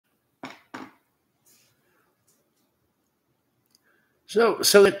So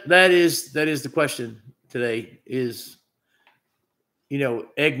that is the question today is,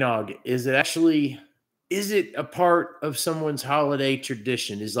 eggnog. Is it a part of someone's holiday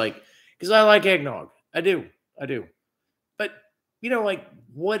tradition? Because I like eggnog. I do. I do. But,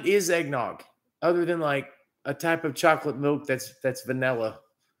 what is eggnog other than like a type of chocolate milk that's vanilla?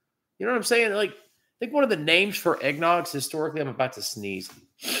 You know what I'm saying? Like, I think one of the names for eggnogs historically, I'm about to sneeze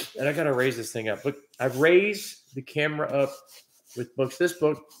and I got to raise this thing up. Look, I've raised the camera up with books. This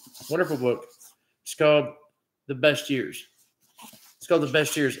book, wonderful book, it's called The Best Years. It's called The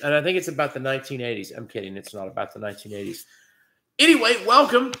Best Years. And I think it's about the 1980s. I'm kidding. It's not about the 1980s. Anyway,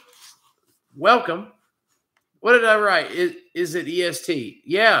 welcome. Welcome. What did I write? Is it EST?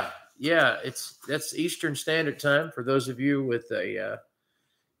 Yeah. That's Eastern Standard Time for those of you with a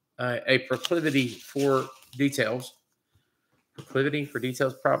proclivity for details. Proclivity for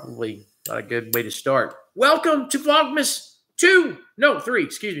details, probably not a good way to start. Welcome to Vlogmas 3.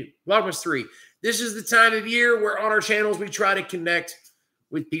 Vlogmas 3. This is the time of year where on our channels we try to connect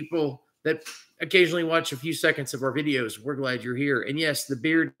with people that occasionally watch a few seconds of our videos. We're glad you're here. And yes, the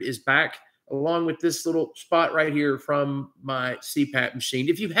beard is back, along with this little spot right here from my CPAP machine.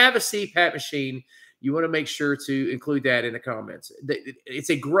 If you have a CPAP machine, you want to make sure to include that in the comments.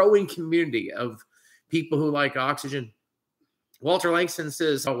 It's a growing community of people who like oxygen. Walter Langston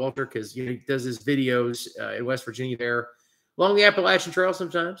says, Walter, because he does his videos in West Virginia there, along the Appalachian Trail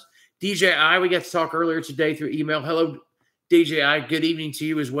sometimes. DJI, we got to talk earlier today through email. Hello, DJI. Good evening to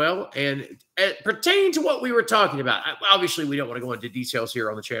you as well. And pertaining to what we were talking about, obviously we don't want to go into details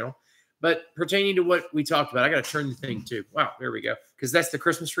here on the channel, but pertaining to what we talked about, I got to turn the thing too. Wow, there we go. Because that's the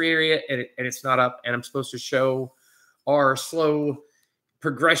Christmas tree area, and it's not up. And I'm supposed to show our slow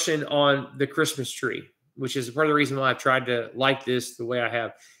progression on the Christmas tree, which is part of the reason why I've tried to like this the way I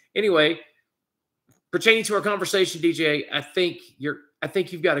have. Anyway, pertaining to our conversation, DJ, I think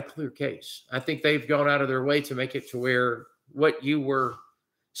you've got a clear case. I think they've gone out of their way to make it to where what you were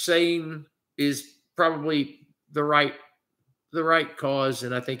saying is probably the right cause,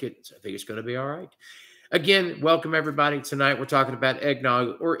 and I think it's going to be all right. Again, welcome everybody. Tonight we're talking about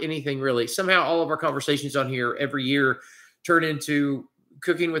eggnog or anything really. Somehow all of our conversations on here every year turn into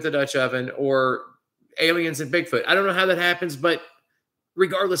cooking with a Dutch oven or aliens and Bigfoot. I don't know how that happens, but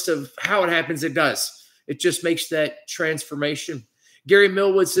regardless of how it happens, it does. It just makes that transformation. Gary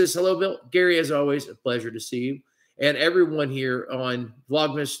Millwood says, hello, Bill. Gary, as always, a pleasure to see you. And everyone here on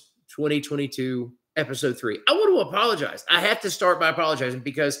Vlogmas 2022, episode 3. I want to apologize. I have to start by apologizing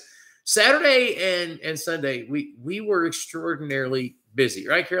because Saturday and Sunday, we were extraordinarily busy,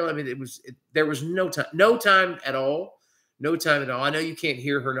 right, Carol? I mean, there was no time at all. No time at all. I know you can't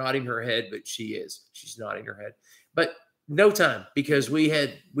hear her nodding her head, but she's nodding her head. But no time because we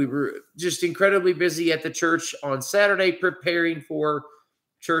were just incredibly busy at the church on Saturday, preparing for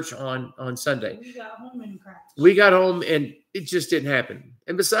church on Sunday. We got home and crashed. We got home and it just didn't happen.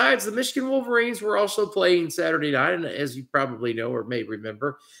 And besides, the Michigan Wolverines were also playing Saturday night. And as you probably know or may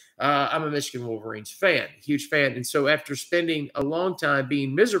remember, I'm a Michigan Wolverines fan, huge fan. And so after spending a long time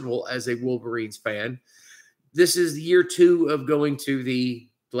being miserable as a Wolverines fan, this is year 2 of going to the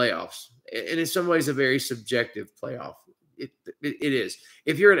playoffs. And in some ways, a very subjective playoff. It is.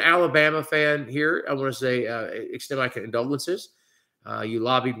 If you're an Alabama fan here, I want to say extend my condolences. You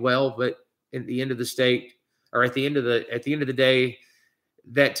lobbied well, but at the end of the state, or at the end of the day,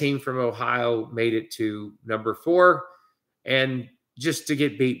 that team from Ohio made it to number 4, and just to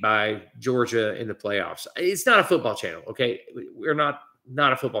get beat by Georgia in the playoffs. It's not a football channel, okay? We're not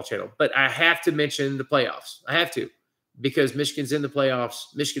a football channel, but I have to mention the playoffs. I have to, because Michigan's in the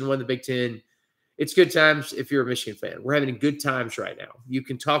playoffs. Michigan won the Big Ten. It's good times if you're a Michigan fan. We're having good times right now. You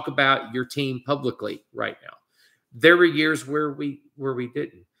can talk about your team publicly right now. There were years where we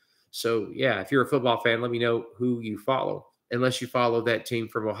didn't. So yeah, if you're a football fan, let me know who you follow. Unless you follow that team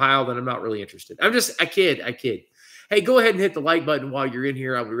from Ohio, then I'm not really interested. I kid. Hey, go ahead and hit the like button while you're in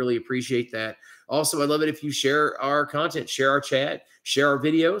here. I would really appreciate that. Also, I'd love it if you share our content, share our chat, share our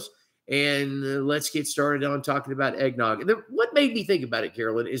videos, and let's get started on talking about eggnog. And what made me think about it,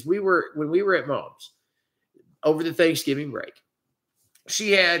 Carolyn, is when we were at Mom's over the Thanksgiving break,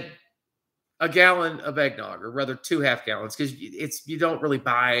 she had a gallon of eggnog, or rather 2 half gallons, because you don't really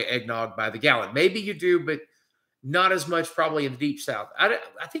buy eggnog by the gallon. Maybe you do, but not as much probably in the Deep South. I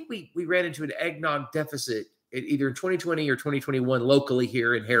think we ran into an eggnog deficit either in 2020 or 2021 locally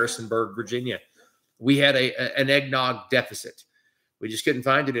here in Harrisonburg, Virginia. We had an eggnog deficit. We just couldn't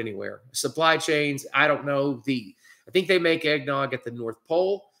find it anywhere. Supply chains, I don't know. I think they make eggnog at the North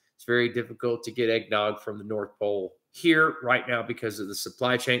Pole. It's very difficult to get eggnog from the North Pole here right now because of the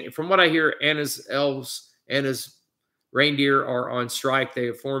supply chain. And from what I hear, Anna's reindeer are on strike. They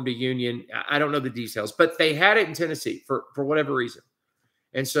have formed a union. I don't know the details, but they had it in Tennessee for whatever reason.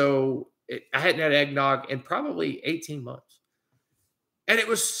 And so I hadn't had eggnog in probably 18 months. And it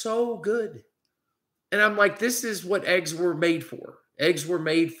was so good. And I'm like, this is what eggs were made for. Eggs were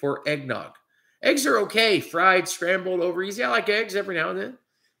made for eggnog. Eggs are okay, fried, scrambled, over easy. I like eggs every now and then.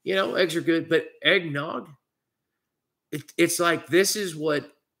 You know, eggs are good, but eggnog, it's like, this is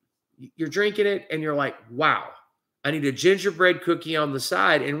what you're drinking it and you're like, wow, I need a gingerbread cookie on the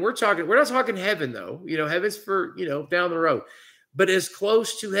side. And we're not talking heaven though. You know, heaven's for, you know, down the road, but as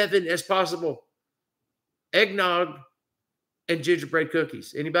close to heaven as possible. Eggnog and gingerbread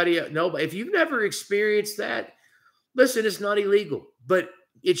cookies. Anybody know? If you've never experienced that, listen, it's not illegal, but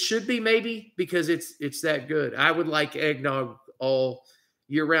it should be maybe, because it's that good. I would like eggnog all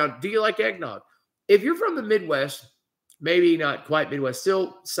year round. Do you like eggnog? If you're from the Midwest, maybe not quite Midwest,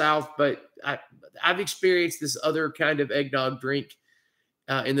 still South, but I've experienced this other kind of eggnog drink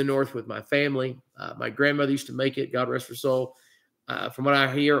in the North with my family. My grandmother used to make it, God rest her soul. From what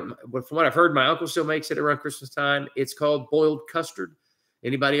I hear, from what I've heard, my uncle still makes it around Christmas time. It's called boiled custard.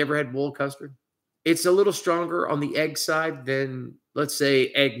 Anybody ever had boiled custard? It's a little stronger on the egg side than, let's say,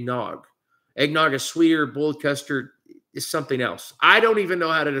 eggnog. Eggnog is sweeter. Boiled custard is something else. I don't even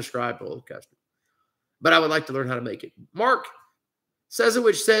know how to describe boiled custard, but I would like to learn how to make it. Mark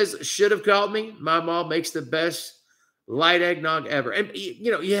Sezowich says, should have called me. My mom makes the best light eggnog ever. And,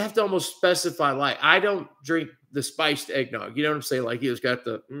 you know, you have to almost specify light. I don't drink the spiced eggnog. You know what I'm saying? Like, it's got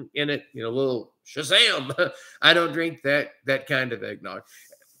the in it, you know, a little Shazam. I don't drink that kind of eggnog.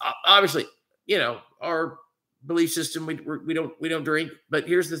 Obviously, you know, our belief system, we don't drink. But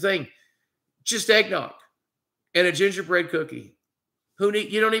here's the thing: just eggnog and a gingerbread cookie.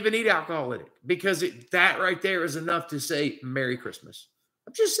 You don't even need alcohol in it, because that right there is enough to say Merry Christmas.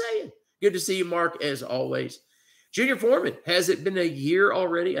 I'm just saying. Good to see you, Mark, as always. Junior Foreman, has it been a year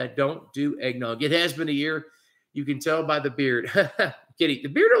already? I don't do eggnog. It has been a year. You can tell by the beard. Kitty, the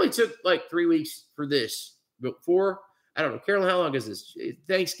beard only took like 3 weeks for this. Before, I don't know. Carolyn, how long is this?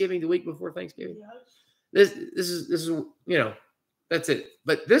 Thanksgiving, the week before Thanksgiving? This is, you know, that's it.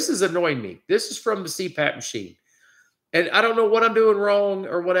 But this is annoying me. This is from the CPAP machine. And I don't know what I'm doing wrong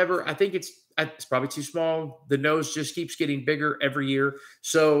or whatever. I think it's probably too small. The nose just keeps getting bigger every year.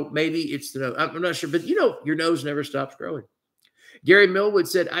 So maybe it's the nose. I'm not sure. But, you know, your nose never stops growing. Gary Millwood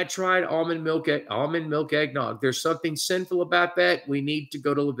said, I tried almond milk eggnog. There's something sinful about that. We need to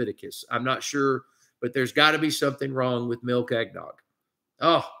go to Leviticus. I'm not sure, but there's got to be something wrong with milk eggnog.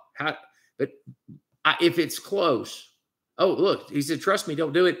 Oh, if it's close. Oh, look, he said, trust me,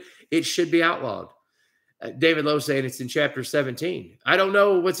 don't do it. It should be outlawed. David Lowe saying it's in chapter 17. I don't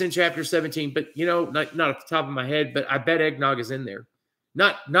know what's in chapter 17, but, you know, not off the top of my head, but I bet eggnog is in there.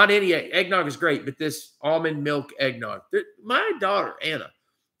 Not any eggnog is great, but this almond milk eggnog. My daughter, Anna,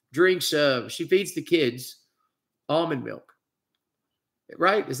 drinks, she feeds the kids almond milk.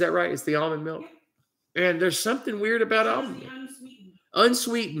 Right? Is that right? It's the almond milk. And there's something weird about almond milk.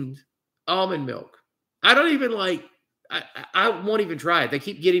 Unsweetened almond milk. I don't even like, I won't even try it. They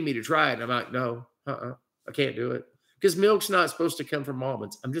keep getting me to try it. I'm like, no, I can't do it. Because milk's not supposed to come from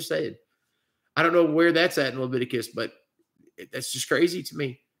almonds. I'm just saying. I don't know where that's at in Leviticus, but that's just crazy to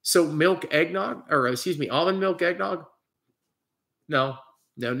me. So milk eggnog, or excuse me, almond milk eggnog? No.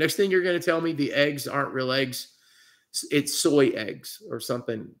 Next thing you're going to tell me the eggs aren't real eggs. It's soy eggs or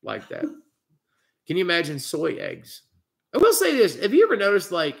something like that. Can you imagine soy eggs? I will say this. Have you ever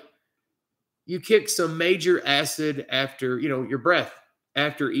noticed, like, you kick some major acid after, you know, your breath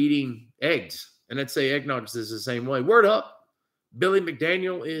after eating eggs? And I'd say eggnog is the same way. Word up. Billy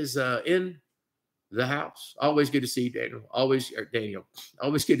McDaniel is in the house. Always good to see you, Daniel.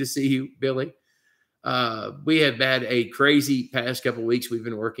 Always good to see you, Billy. We have had a crazy past couple of weeks. We've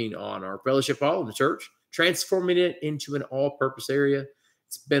been working on our fellowship hall in the church, transforming it into an all-purpose area.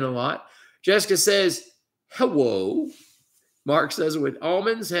 It's been a lot. Jessica says, hello. Mark says, with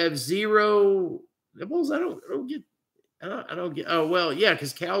almonds have zero nibbles. I don't get. Oh, well, yeah,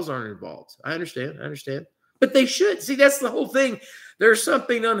 because cows aren't involved. I understand. But they should. See, that's the whole thing. There's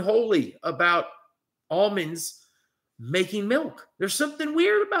something unholy about almonds making milk. There's something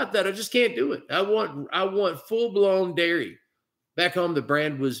weird about that. I just can't do it. I want full-blown dairy. Back home, the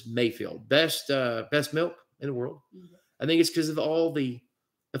brand was Mayfield. Best milk in the world. Mm-hmm. I think it's because of all the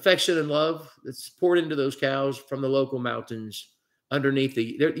affection and love that's poured into those cows from the local mountains underneath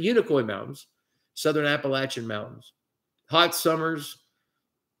the Unicoi Mountains, Southern Appalachian Mountains. Hot summers,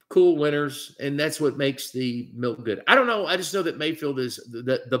 cool winters, and that's what makes the milk good. I don't know. I just know that Mayfield is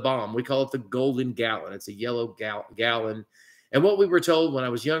the bomb. We call it the golden gallon. It's a yellow gallon. And what we were told when I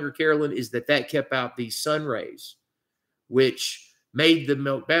was younger, Carolyn, is that kept out the sun rays which made the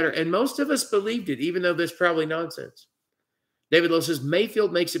milk better. And most of us believed it, even though that's probably nonsense. David Lowe says,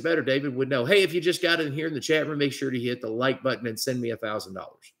 Mayfield makes it better. David would know. Hey, if you just got in here in the chat room, make sure to hit the like button and send me $1,000.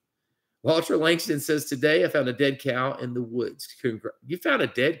 Walter Langston says, today I found a dead cow in the woods. You found a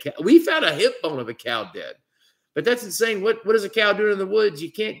dead cow? We found a hip bone of a cow dead. But that's insane. What is a cow doing in the woods?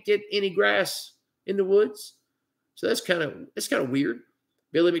 You can't get any grass in the woods. So that's kind of weird.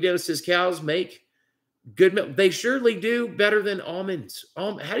 Billy McDaniel says, cows make good milk. They surely do, better than almonds.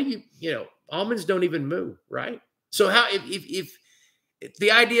 How do almonds don't even moo, right? So how if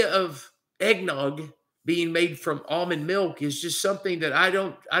the idea of eggnog being made from almond milk is just something that I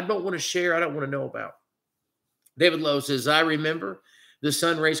don't want to share. I don't want to know about. David Lowe says, I remember the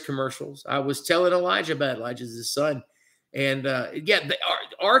sun rays commercials. I was telling Elijah about Elijah's his son. And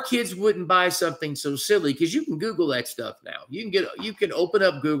our kids wouldn't buy something so silly because you can Google that stuff now. You can open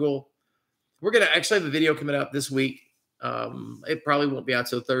up Google. We're going to actually have a video coming out this week. It probably won't be out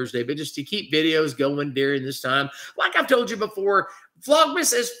till Thursday, but just to keep videos going during this time. Like I've told you before,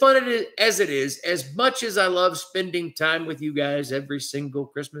 Vlogmas, as fun as it is, as much as I love spending time with you guys every single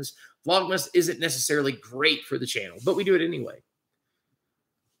Christmas, Vlogmas isn't necessarily great for the channel, but we do it anyway.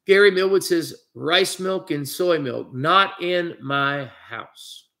 Gary Millwood says, rice milk and soy milk, not in my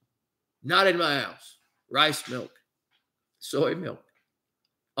house. Not in my house. Rice milk, soy milk,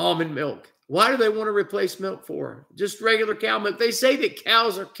 almond milk. Why do they want to replace milk for? Just regular cow milk. They say that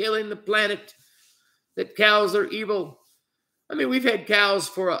cows are killing the planet, that cows are evil. I mean, we've had cows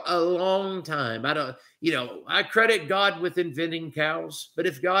for a long time. I credit God with inventing cows, but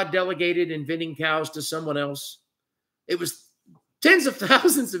if God delegated inventing cows to someone else, it was tens of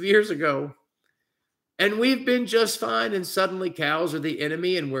thousands of years ago, and we've been just fine, and suddenly cows are the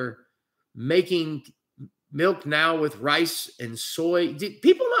enemy, and we're making milk now with rice and soy. Do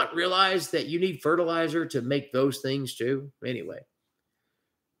people not realize that you need fertilizer to make those things too? Anyway,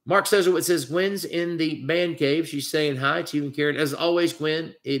 Mark says what says, Gwen's in the man cave. She's saying hi to you and Karen. As always,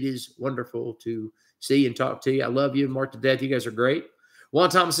 Gwen, it is wonderful to see and talk to you. I love you and Mark to death. You guys are great. Juan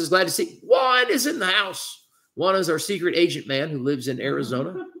Thomas is glad to see. Juan is in the house. Juan is our secret agent man who lives in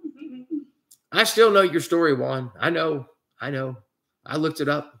Arizona. I still know your story, Juan. I know. I looked it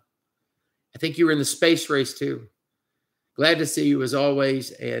up. I think you were in the space race too. Glad to see you as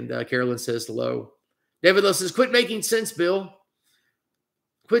always. And Carolyn says hello. David Lowe says, quit making sense, Bill.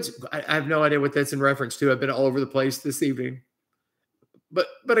 I have no idea what that's in reference to. I've been all over the place this evening.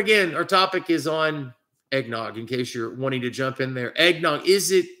 But again, our topic is on eggnog, in case you're wanting to jump in there. Eggnog,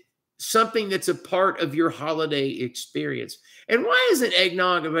 is it something that's a part of your holiday experience? And why isn't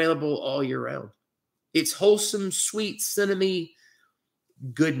eggnog available all year round? It's wholesome, sweet, cinnamon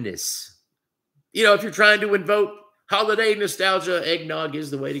goodness. If you're trying to invoke holiday nostalgia, eggnog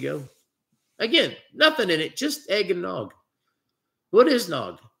is the way to go. Again, nothing in it, just egg and nog. What is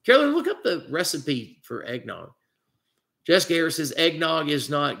nog? Carolyn, look up the recipe for eggnog. Jessica Harris says, eggnog is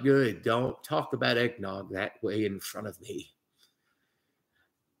not good. Don't talk about eggnog that way in front of me.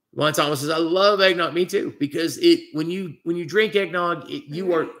 Juan Thomas says, I love eggnog. Me too, because when you drink eggnog,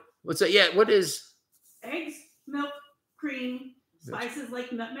 you are, what's that? Yeah, what is? Eggs, milk, cream, spices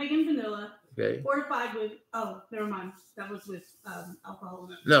like nutmeg and vanilla. Okay. Fortified with, never mind. That was with alcohol.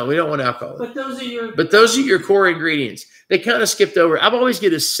 No, we don't want alcohol. But those are your core ingredients. They kind of skipped over. I've always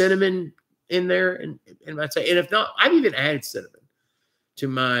get a cinnamon in there, and if not, I've even added cinnamon to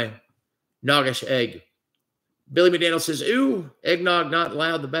my noggish egg. Billy McDaniel says, ooh, eggnog not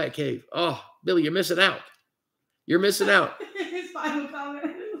allowed in the Bat Cave. Oh, Billy, you're missing out. You're missing out. His final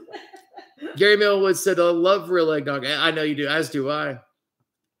comment. Gary Millwood said, I love real eggnog. I know you do, as do I.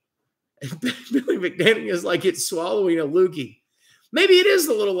 Billy McDaniel is like it's swallowing a loogie. Maybe it is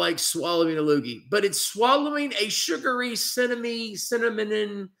a little like swallowing a loogie, but it's swallowing a sugary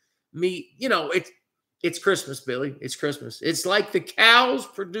cinnamon meat. It's Christmas, Billy. It's Christmas. It's like the cows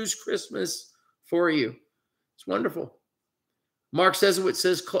produce Christmas for you. It's wonderful. Mark says what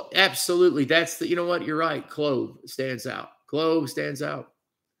says. Absolutely. That's you know what? You're right. Clove stands out. Clove stands out.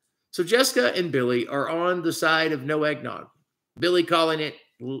 So Jessica and Billy are on the side of no eggnog. Billy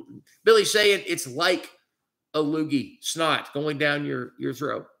saying it's like a loogie, snot going down your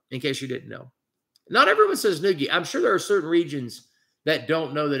throat, in case you didn't know. Not everyone says noogie. I'm sure there are certain regions that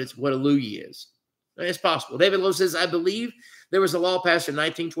don't know that it's what a loogie is. It's possible. David Lowe says, I believe there was a law passed in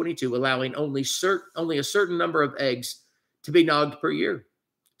 1922 allowing only a certain number of eggs to be nogged per year.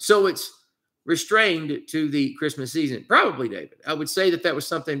 So it's restrained to the Christmas season. Probably, David. I would say that was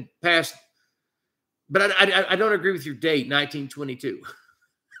something passed, but I don't agree with your date, 1922. I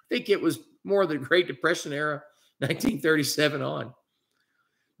think it was more the Great Depression era, 1937 on.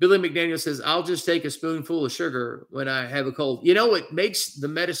 Billy McDaniel says, I'll just take a spoonful of sugar when I have a cold. You know, it makes the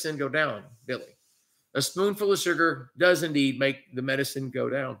medicine go down, Billy. A spoonful of sugar does indeed make the medicine go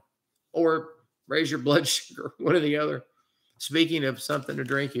down or raise your blood sugar, one or the other. Speaking of something to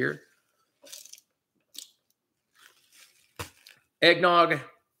drink here, eggnog.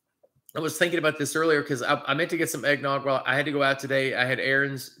 I was thinking about this earlier because I meant to get some eggnog. Well, I had to go out today. I had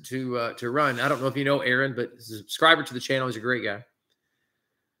errands to run. I don't know if you know Aaron, but he's a subscriber to the channel. He's a great guy.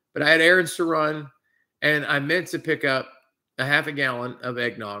 But I had errands to run, and I meant to pick up a half a gallon of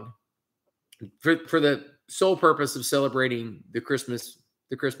eggnog for the sole purpose of celebrating the Christmas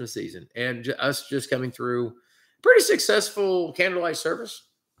season and us just coming through pretty successful candlelight service.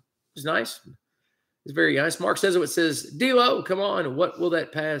 It was nice. It's very nice. Mark says it says, D-Lo, come on. What will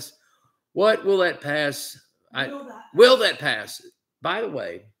that pass? What will that pass? Will that pass? By the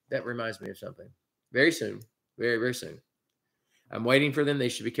way, that reminds me of something. Very soon. Very, very soon. I'm waiting for them. They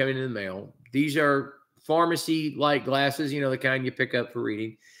should be coming in the mail. These are pharmacy-like glasses, you know, the kind you pick up for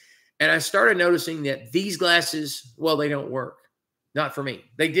reading. And I started noticing that these glasses, well, they don't work. Not for me.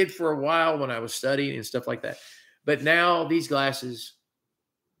 They did for a while when I was studying and stuff like that. But now these glasses,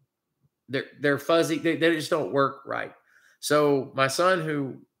 they're fuzzy. They just don't work right. So my son,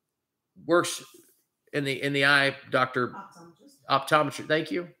 who works in the eye doctor, optometrist. Thank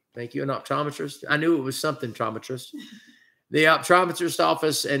you, an optometrist. I knew it was something optometrist. The optometrist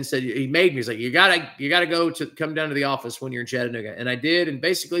office, and said he made me. He's like, you gotta come down to the office when you're in Chattanooga, and I did. And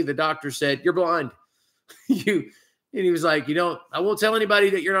basically, the doctor said, you're blind. And he was like, I won't tell anybody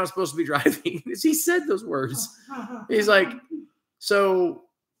that you're not supposed to be driving. He said those words. He's like, so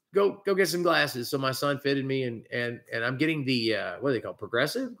go get some glasses. So my son fitted me, and I'm getting the what are they called,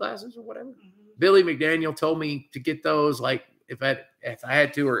 progressive glasses or whatever. Billy McDaniel told me to get those, like if I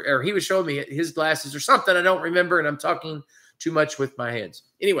had to, or he was showing me his glasses or something. I don't remember, and I'm talking too much with my hands.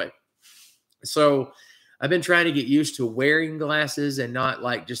 Anyway, so I've been trying to get used to wearing glasses and not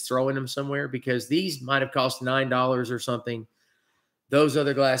like just throwing them somewhere, because these might have cost $9 or something. Those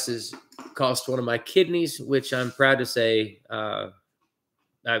other glasses cost one of my kidneys, which I'm proud to say I've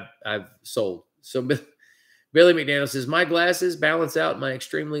sold. So Billy McDaniel says, my glasses balance out my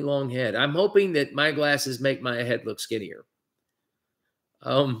extremely long head. I'm hoping that my glasses make my head look skinnier.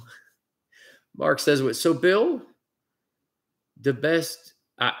 Mark says, so Bill, the best,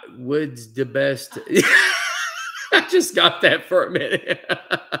 Woods, the best. I just got that for a minute.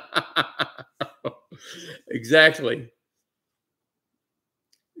 Exactly.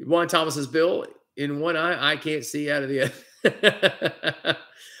 Juan Thomas says, Bill, in one eye, I can't see out of the other.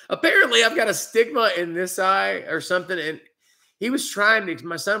 Apparently, I've got a stigma in this eye or something. And my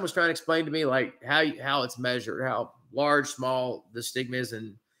son was trying to explain to me like how it's measured, how large, small the stigma is.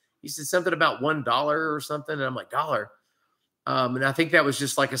 And he said something about $1 or something. And I'm like, dollar. And I think that was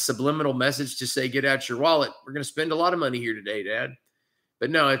just like a subliminal message to say, get out your wallet. We're going to spend a lot of money here today, Dad. But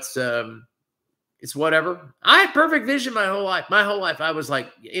no, it's whatever. I had perfect vision my whole life. My whole life, I was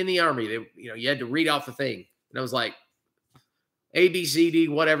like in the Army. You had to read off the thing. And I was like A, B, C, D,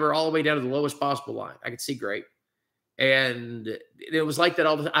 whatever, all the way down to the lowest possible line. I could see great. And it was like that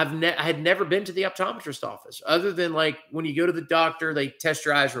all the time. I had never been to the optometrist office other than like when you go to the doctor, they test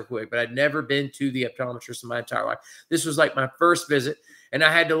your eyes real quick, but I'd never been to the optometrist in my entire life. This was like my first visit, and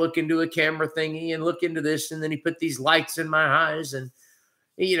I had to look into a camera thingy and look into this. And then he put these lights in my eyes, and,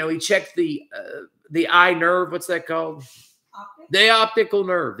 he checked the eye nerve. What's that called? The optical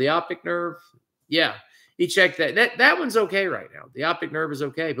nerve, the optic nerve. Yeah. He checked that. That one's okay right now. The optic nerve is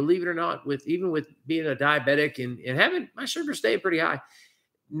okay. Believe it or not, even with being a diabetic and having my sugar stay pretty high,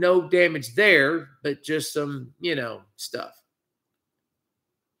 no damage there, but just some, stuff.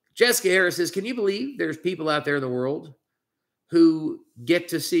 Jessica Harris says, can you believe there's people out there in the world who get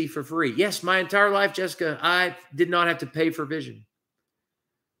to see for free? Yes, my entire life, Jessica, I did not have to pay for vision.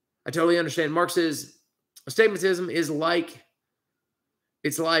 I totally understand. Mark says, astigmatism is like,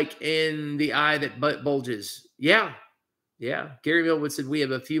 it's like in the eye that bulges. Yeah. Yeah. Gary Millwood said, we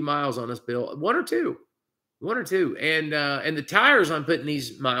have a few miles on us, Bill. One or two. And the tires I'm putting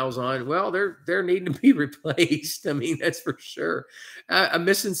these miles on, well, they're needing to be replaced. I mean, that's for sure. I'm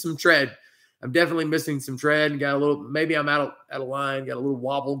missing some tread. I'm definitely missing some tread, and got a little, maybe I'm out of line, got a little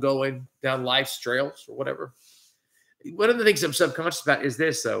wobble going down life's trails or whatever. One of the things I'm subconscious about is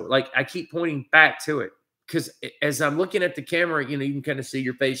this, though. Like, I keep pointing back to it. Because as I'm looking at the camera, you can kind of see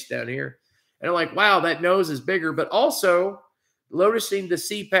your face down here. And I'm like, wow, that nose is bigger. But also noticing the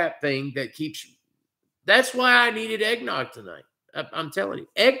CPAP thing that keeps, that's why I needed eggnog tonight. I'm telling you.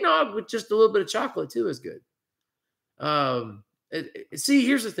 Eggnog with just a little bit of chocolate, too, is good. See,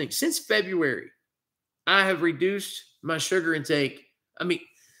 here's the thing. Since February, I have reduced my sugar intake. I mean,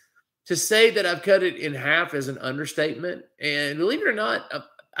 to say that I've cut it in half is an understatement. And believe it or not,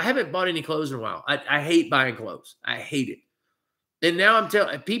 I haven't bought any clothes in a while. I hate buying clothes. I hate it. And now I'm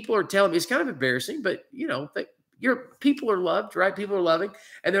telling people are telling me it's kind of embarrassing, but you know, people are loved, right? People are loving,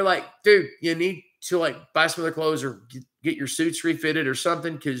 and they're like, dude, you need to like buy some other clothes or get your suits refitted or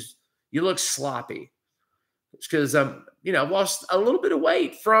something because you look sloppy. It's because you know, I've lost a little bit of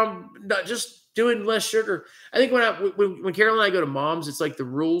weight from not just doing less sugar. I think when Carol and I go to Mom's, it's like the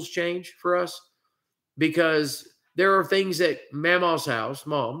rules change for us because there are things at Mama's house,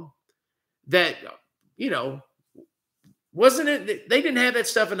 Mom, that you know. Wasn't it? They didn't have that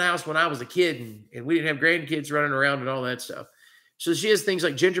stuff in the house when I was a kid, and we didn't have grandkids running around and all that stuff. So she has things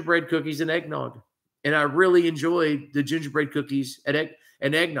like gingerbread cookies and eggnog. And I really enjoyed the gingerbread cookies and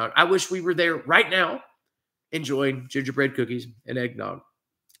eggnog. I wish we were there right now enjoying gingerbread cookies and eggnog.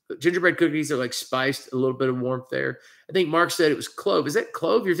 Gingerbread cookies are like spiced, a little bit of warmth there. I think Mark said it was clove. Is that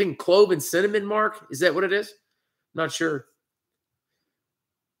clove? You're thinking clove and cinnamon, Mark? Is that what it is? Not sure.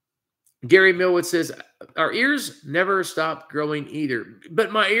 Gary Millwood says, our ears never stop growing either.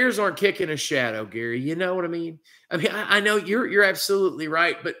 But my ears aren't kicking a shadow, Gary. You know what I mean? I mean, I know you're absolutely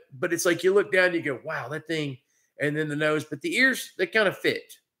right, but it's like you look down and you go, wow, that thing, and then the nose. But the ears, they kind of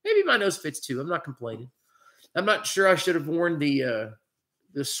fit. Maybe my nose fits too. I'm not complaining. I'm not sure I should have worn the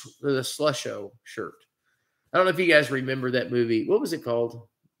Slusho shirt. I don't know if you guys remember that movie. What was it called?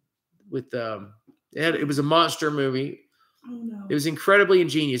 With it was a monster movie. Oh, no. It was incredibly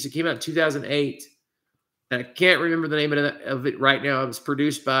ingenious. It came out in 2008. And I can't remember the name of it right now. It was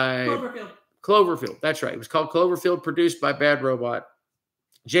produced by Cloverfield. That's right. It was called Cloverfield, produced by Bad Robot,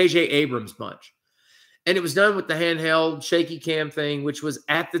 J.J. Abrams bunch. And it was done with the handheld shaky cam thing, which was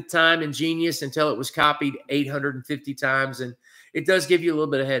at the time ingenious until it was copied 850 times. And it does give you a little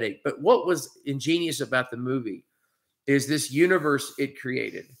bit of headache. But what was ingenious about the movie is this universe it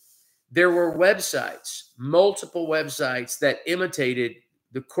created. There were websites, multiple websites that imitated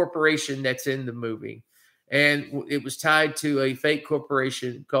the corporation that's in the movie. And it was tied to a fake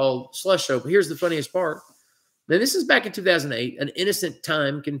corporation called Slusho. But here's the funniest part. Now, this is back in 2008, an innocent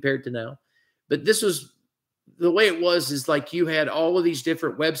time compared to now. But this was the way it was is like you had all of these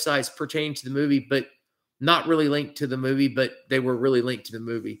different websites pertaining to the movie, but not really linked to the movie, but they were really linked to the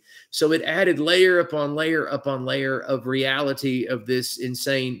movie. So it added layer upon layer upon layer of reality of this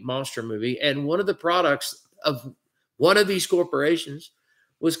insane monster movie. And one of the products of one of these corporations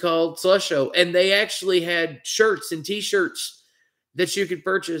was called Slusho. And they actually had shirts and T-shirts that you could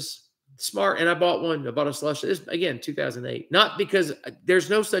purchase. Smart. And I bought one. I bought a Slusho. This, again, 2008. Not because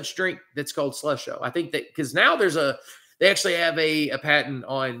there's no such drink that's called Slusho. I think that because now they actually have a patent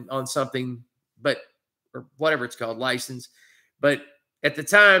on something, but or whatever it's called, license. But at the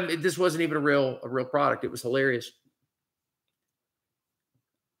time, this wasn't even a real product. It was hilarious.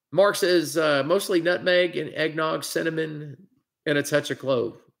 Mark says mostly nutmeg and eggnog, cinnamon, and a touch of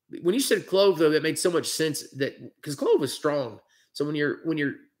clove. When you said clove, though, that made so much sense that because clove is strong. So when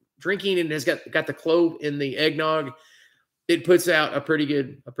you're drinking and has got the clove in the eggnog, it puts out a pretty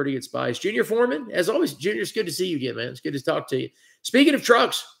good spice. Junior Foreman, as always, Junior, it's good to see you again, man. It's good to talk to you. Speaking of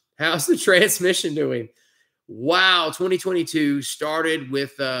trucks, how's the transmission doing? Wow, 2022 started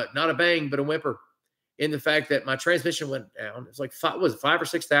with not a bang, but a whimper. In the fact that my transmission went down. It's like $5,000 or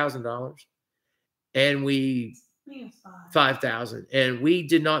 $6,000, and $5,000, and we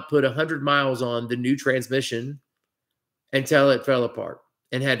did not put 100 miles on the new transmission until it fell apart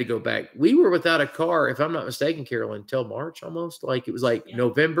and had to go back. We were without a car, if I'm not mistaken, Carolyn, until March almost. Like it was like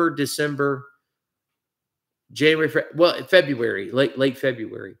November, December, January, February, late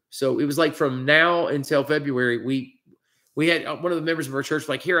February. So it was like from now until February, we had one of the members of our church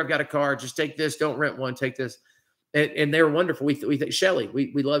like, here, I've got a car. Just take this. Don't rent one. Take this. And they were wonderful. We think Shelly,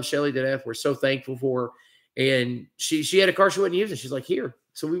 we love Shelly to death. We're so thankful for her. And she had a car she wasn't using. She's like, here.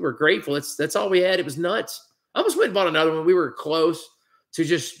 So we were grateful. That's all we had. It was nuts. I almost went and bought another one. We were close to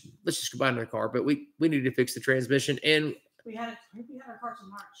let's just go buy another car, but we needed to fix the transmission. And we had our car till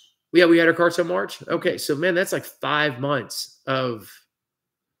March. Yeah, we had our car till March. Okay. So man, that's like 5 months of,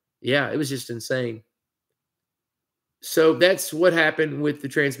 it was just insane. So that's what happened with the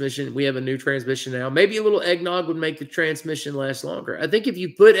transmission. We have a new transmission now. Maybe a little eggnog would make the transmission last longer. I think if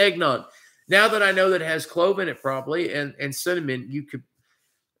you put eggnog, now that I know that it has clove in it probably and cinnamon, you could,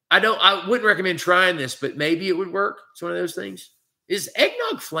 I wouldn't recommend trying this, but maybe it would work. It's one of those things. Is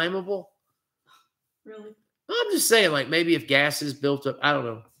eggnog flammable? Really? I'm just saying, like maybe if gas is built up, I don't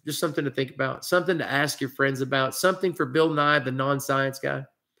know. Just something to think about, something to ask your friends about, something for Bill Nye, the non-science guy.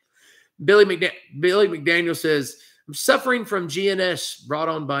 Billy McDaniel says, I'm suffering from GNS brought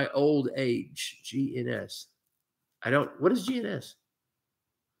on by old age. GNS. What is GNS?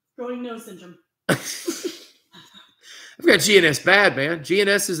 Growing nose syndrome. I've got GNS bad, man.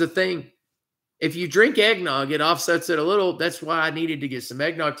 GNS is the thing. If you drink eggnog, it offsets it a little. That's why I needed to get some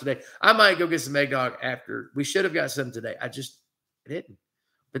eggnog today. I might go get some eggnog after. We should have got some today. I didn't.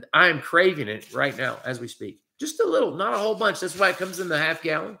 But I am craving it right now as we speak. Just a little, not a whole bunch. That's why it comes in the half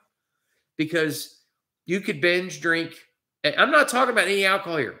gallon. Because you could binge drink. I'm not talking about any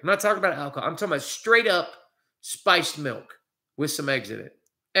alcohol here. I'm not talking about alcohol. I'm talking about straight up spiced milk with some eggs in it.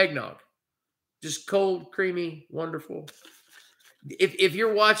 Eggnog. Just cold, creamy, wonderful. If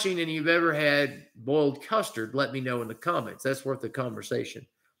you're watching and you've ever had boiled custard, let me know in the comments. That's worth a conversation.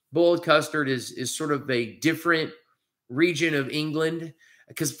 Boiled custard is sort of a different region of England.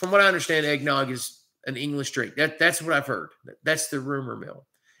 Because from what I understand, eggnog is an English drink. That's what I've heard. That's the rumor mill.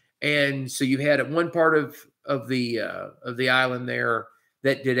 And so you had at one part of the island there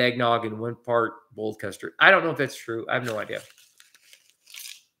that did eggnog and one part boiled custard. I don't know if that's true. I have no idea.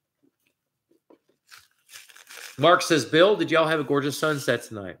 Mark says, Bill, did y'all have a gorgeous sunset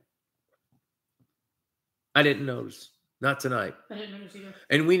tonight? I didn't notice. Not tonight. I didn't notice either.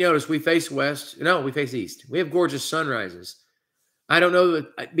 And we noticed we face west. No, we face east. We have gorgeous sunrises. I don't know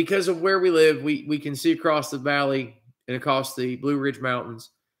that because of where we live, we can see across the valley and across the Blue Ridge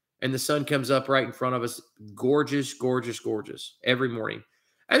Mountains, and the sun comes up right in front of us. Gorgeous, gorgeous, gorgeous every morning.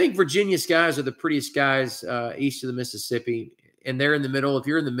 I think Virginia skies are the prettiest skies east of the Mississippi, and they're in the middle. If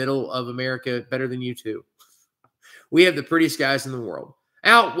you're in the middle of America, better than you too. We have the prettiest skies in the world.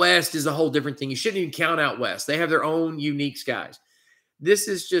 Out west is a whole different thing. You shouldn't even count out west. They have their own unique skies. This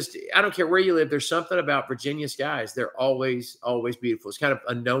is just, I don't care where you live. There's something about Virginia skies. They're always, always beautiful. It's kind of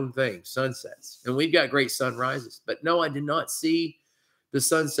a known thing, sunsets. And we've got great sunrises. But no, I did not see the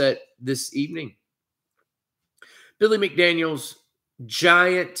sunset this evening. Billy McDaniel's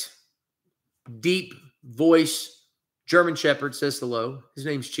giant, deep voice German Shepherd says hello. His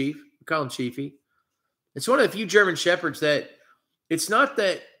name's Chief. We call him Chiefy. It's one of the few German Shepherds that it's not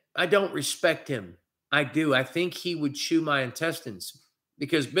that I don't respect him. I do. I think he would chew my intestines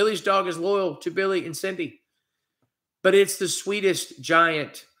because Billy's dog is loyal to Billy and Cindy. But it's the sweetest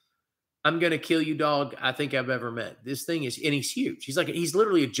giant, I'm going to kill you dog I think I've ever met. This thing is, and he's huge. He's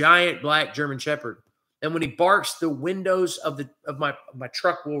literally a giant black German Shepherd. And when he barks, the windows of my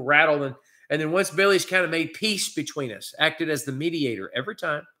truck will rattle. And then once Billy's kind of made peace between us, acted as the mediator every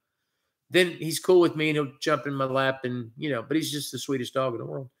time, then he's cool with me and he'll jump in my lap and, but he's just the sweetest dog in the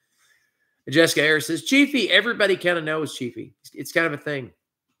world. Jessica Harris says, Chiefy, everybody kind of knows Chiefy. It's kind of a thing.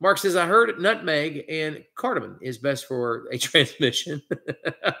 Mark says, I heard nutmeg and cardamom is best for a transmission.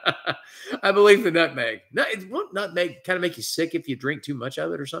 I believe the nutmeg. Won't nutmeg kind of make you sick if you drink too much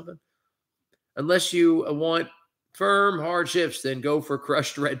of it or something? Unless you want firm, hard shifts, then go for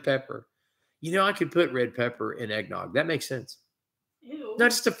crushed red pepper. I could put red pepper in eggnog. That makes sense. Ew. Not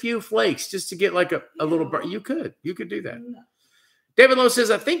just a few flakes, just to get like a little burn. You could do that. No. David Lowe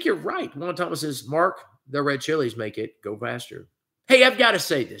says, I think you're right. Juan Thomas says, Mark, the red chilies make it go faster. Hey, I've got to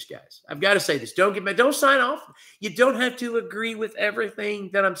say this, guys. I've got to say this. Don't sign off. You don't have to agree with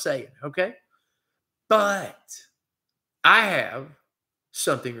everything that I'm saying, okay? But I have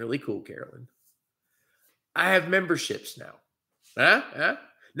something really cool, Carolyn. I have memberships now.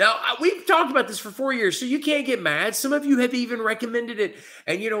 Now, we've talked about this for 4 years, so you can't get mad. Some of you have even recommended it.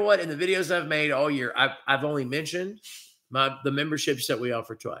 And you know what? In the videos I've made all year, I've only mentioned the memberships that we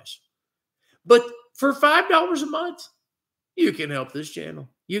offer twice. But for $5 a month, you can help this channel.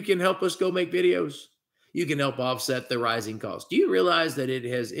 You can help us go make videos. You can help offset the rising cost. Do you realize that it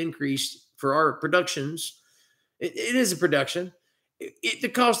has increased for our productions? It is a production. The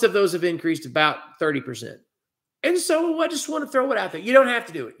cost of those have increased about 30%. And so I just want to throw it out there. You don't have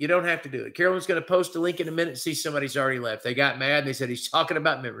to do it. You don't have to do it. Carolyn's going to post a link in a minute and see somebody's already left. They got mad. And they said he's talking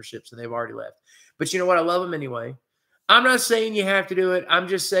about memberships and they've already left. But you know what? I love them anyway. I'm not saying you have to do it. I'm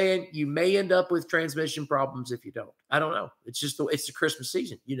just saying you may end up with transmission problems if you don't. I don't know. It's the Christmas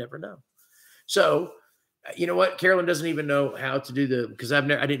season. You never know. So you know what? Carolyn doesn't even know how to do because I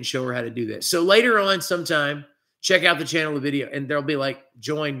didn't show her how to do that. So later on sometime, check out the channel, the video, and there'll be like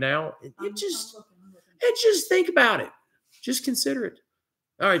join now. Just think about it. Just consider it.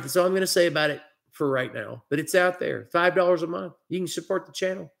 All right. That's all I'm going to say about it for right now, but it's out there. $5 a month. You can support the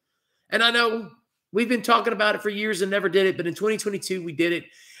channel. And I know we've been talking about it for years and never did it, but in 2022, we did it.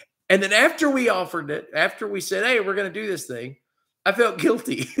 And then after we offered it, after we said, hey, we're going to do this thing, I felt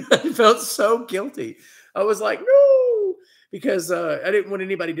guilty. I felt so guilty. I was like, no, because I didn't want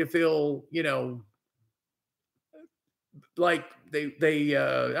anybody to feel, like they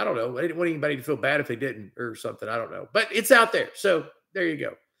I don't know. I didn't want anybody to feel bad if they didn't or something. I don't know. But it's out there. So there you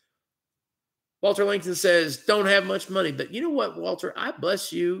go. Walter Langston says, don't have much money. But you know what, Walter? I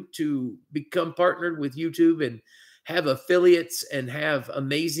bless you to become partnered with YouTube and have affiliates and have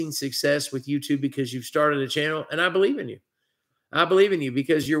amazing success with YouTube because you've started a channel. And I believe in you. I believe in you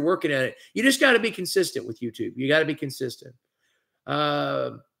because you're working at it. You just got to be consistent with YouTube. You got to be consistent.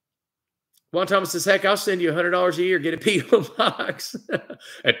 Juan Thomas says, heck, I'll send you $100 a year. Get a P.O. box.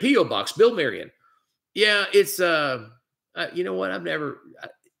 A P.O. box. Bill Marion. Yeah, it's, you know what? I've never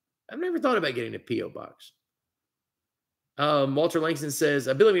thought about getting a P.O. box. Walter Langston says,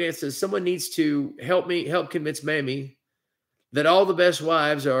 Billy McNance says, someone needs to help convince Mammy that all the best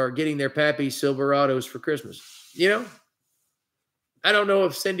wives are getting their Pappy Silverados for Christmas. You know, I don't know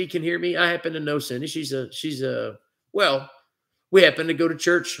if Cindy can hear me. I happen to know Cindy. Well, we happen to go to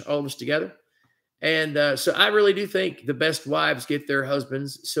church, all of us together. And so I really do think the best wives get their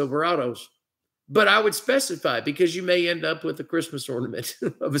husbands Silverados. But I would specify because you may end up with a Christmas ornament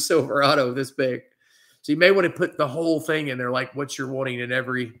of a Silverado this big. So you may want to put the whole thing in there, like what you're wanting in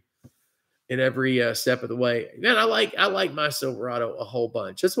every step of the way. Man, I like my Silverado a whole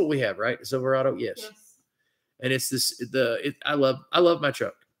bunch. That's what we have, right? A Silverado, yes. And it's this I love my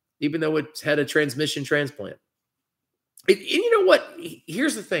truck, even though it's had a transmission transplant. And you know what?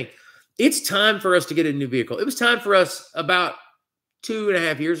 Here's the thing. It's time for us to get a new vehicle. It was time for us about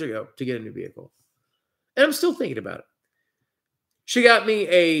 2.5 years ago to get a new vehicle. And I'm still thinking about it. She got me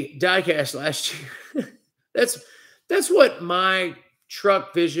a diecast last year. That's what my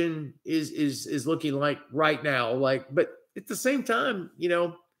truck vision is looking like right now. But at the same time, you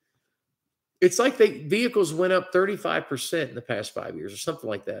know, it's like the vehicles went up 35% in the past 5 years or something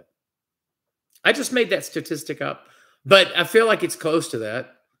like that. I just made that statistic up, but I feel like it's close to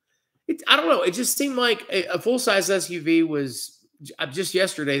that. I don't know. It just seemed like a full-size SUV was just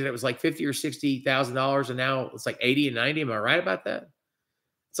yesterday that it was like $50,000 or $60,000, and now it's like 80 and 90. Am I right about that?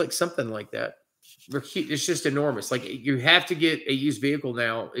 It's like something like that. It's just enormous. Like you have to get a used vehicle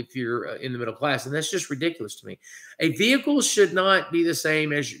now if you're in the middle class, and that's just ridiculous to me. A vehicle should not be the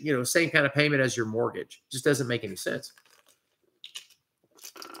same as, you know, same kind of payment as your mortgage. It just doesn't make any sense.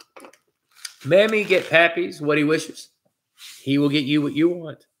 Mammy, get Pappy's what he wishes. He will get you what you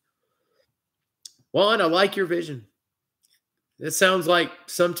want. Juan, I like your vision. That sounds like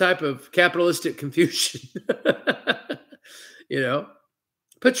some type of capitalistic Confucian. You know?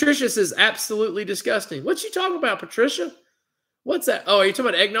 Patricia says, absolutely disgusting. What you talking about, Patricia? What's that? Oh, are you talking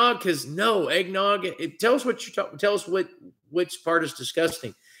about eggnog? Because no, eggnog, tell us what you're talking. Tell us which part is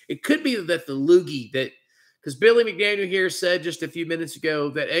disgusting. It could be that the loogie because Billy McDaniel here said just a few minutes ago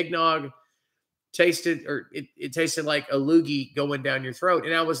that eggnog tasted, or it tasted like a loogie going down your throat.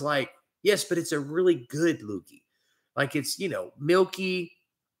 And I was like, yes, but it's a really good loogie. Like it's, you know, milky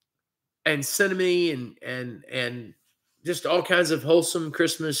and cinnamony and just all kinds of wholesome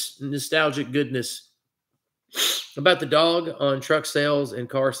Christmas nostalgic goodness. About the dog on truck sales and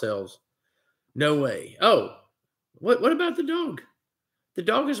car sales. No way. Oh, what about the dog? The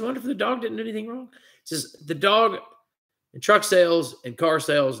dog is wonderful. The dog didn't do anything wrong. It says the dog and truck sales and car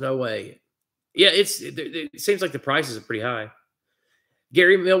sales, no way. Yeah, it seems like the prices are pretty high.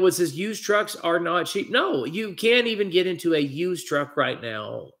 Gary Millwood says used trucks are not cheap. No, you can't even get into a used truck right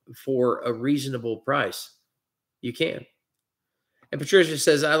now for a reasonable price. You can. And Patricia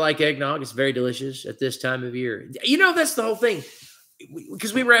says, I like eggnog. It's very delicious at this time of year. You know, that's the whole thing.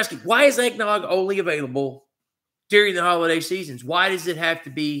 Because we were asking, why is eggnog only available during the holiday seasons? Why does it have to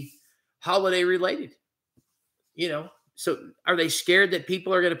be holiday related? You know, so are they scared that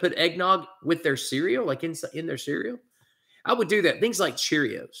people are going to put eggnog with their cereal, like in their cereal? I would do that. Things like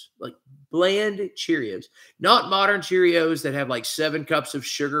Cheerios, like bland Cheerios, not modern Cheerios that have like 7 cups of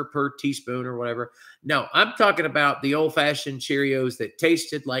sugar per teaspoon or whatever. No, I'm talking about the old-fashioned Cheerios that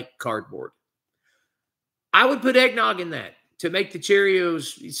tasted like cardboard. I would put eggnog in that to make the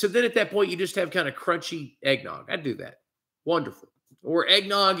Cheerios. So then at that point, you just have kind of crunchy eggnog. I'd do that. Wonderful. Or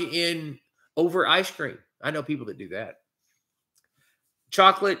eggnog over ice cream. I know people that do that.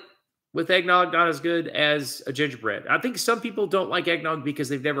 Chocolate with eggnog, not as good as a gingerbread. I think some people don't like eggnog because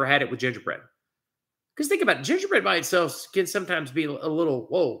they've never had it with gingerbread. Because think about it, gingerbread by itself can sometimes be a little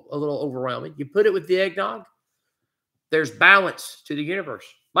overwhelming. You put it with the eggnog, there's balance to the universe.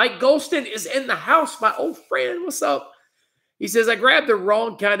 Mike Golston is in the house, my old friend. What's up? He says, I grabbed the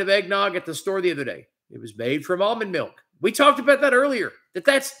wrong kind of eggnog at the store the other day. It was made from almond milk. We talked about that earlier,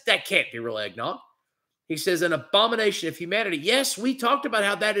 that can't be real eggnog. He says, an abomination of humanity. Yes, we talked about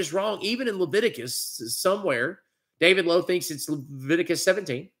how that is wrong, even in Leviticus somewhere. David Lowe thinks it's Leviticus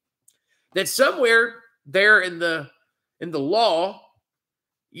 17. That somewhere there in the law,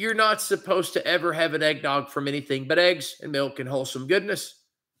 you're not supposed to ever have an eggnog from anything but eggs and milk and wholesome goodness.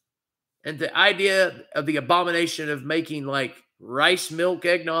 And the idea of the abomination of making like rice milk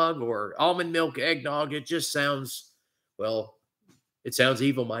eggnog or almond milk eggnog, it just sounds, well, it sounds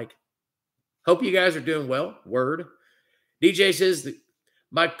evil, Mike. Hope you guys are doing well. Word. DJ says that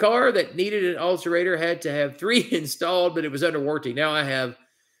my car that needed an alterator had to have 3 installed, but it was under warranty. Now I have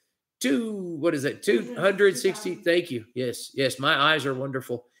 260. Thank you. Yes. My eyes are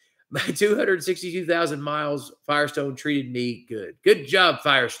wonderful. My 262,000 miles. Firestone treated me good. Good job,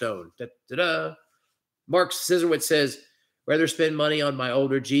 Firestone. Da-da-da. Mark Scissorwood says, rather spend money on my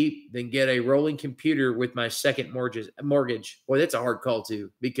older Jeep than get a rolling computer with my second mortgage. Boy, that's a hard call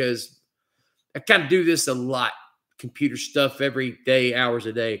too, because I kind of do this a lot. Computer stuff every day, hours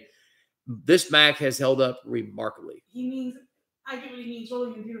a day. This Mac has held up remarkably. I get what he means,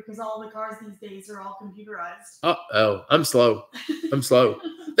 rolling computer, because all the cars these days are all computerized. Oh, I'm slow.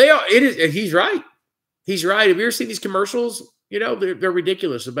 They are. It is. He's right. He's right. Have you ever seen these commercials? You know, they're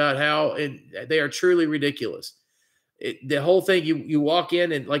ridiculous about how, and they are truly ridiculous. The whole thing, you walk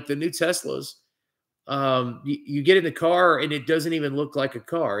in and like the new Teslas, you get in the car and it doesn't even look like a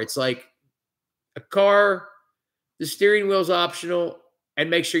car. It's like a car. The steering wheel's optional, and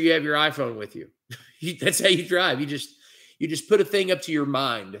make sure you have your iPhone with you. That's how you drive. You just put a thing up to your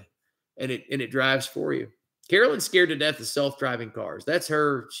mind, and it drives for you. Carolyn's scared to death of self-driving cars. That's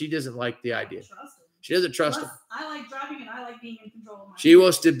her. She doesn't like the idea. She doesn't trust them. I like driving, and I like being in control of my She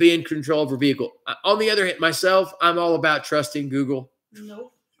wants to be in control of her vehicle. On the other hand, myself, I'm all about trusting Google.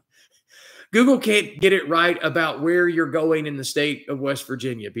 Nope. Google can't get it right about where you're going in the state of West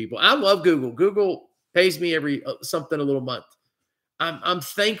Virginia, people. I love Google. Google pays me every something a little month. I'm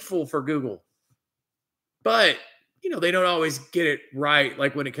thankful for Google, but they don't always get it right,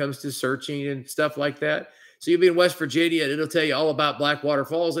 like when it comes to searching and stuff like that. So you'll be in West Virginia, and it'll tell you all about Blackwater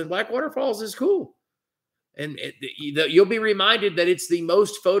Falls, and Blackwater Falls is cool. And you'll be reminded that it's the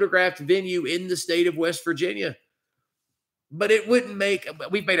most photographed venue in the state of West Virginia. But it wouldn't make.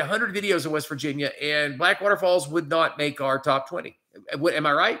 We've made 100 videos of West Virginia, and Blackwater Falls would not make our top 20. Am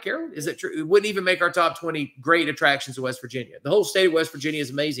I right, Carol? Is that true? It wouldn't even make our top 20 great attractions of West Virginia. The whole state of West Virginia is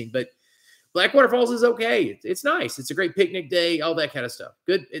amazing, but Blackwater Falls is okay. It's nice. It's a great picnic day, all that kind of stuff.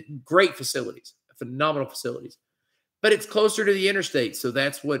 Great facilities, phenomenal facilities. But it's closer to the interstate, so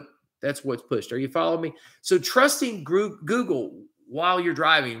that's what's pushed. Are you following me? So trusting Google while you're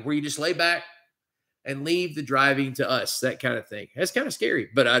driving, where you just lay back and leave the driving to us, that kind of thing. That's kind of scary,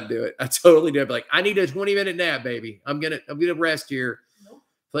 but I'd do it. I totally do it. Like, I need a 20-minute nap, baby. I'm gonna rest here. Nope.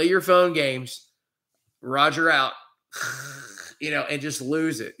 Play your phone games. Roger out. And just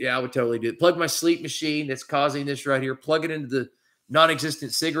lose it. Yeah, I would totally do it. Plug my sleep machine that's causing this right here. Plug it into the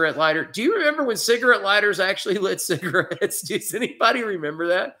non-existent cigarette lighter. Do you remember when cigarette lighters actually lit cigarettes? Does anybody remember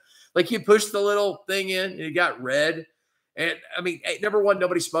that? Like, you push the little thing in and it got red. And I mean, number one,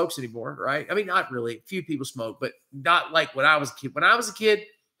 nobody smokes anymore, right? I mean, not really. A few people smoke, but not like when I was a kid. When I was a kid,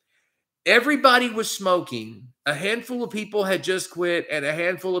 everybody was smoking. A handful of people had just quit, and a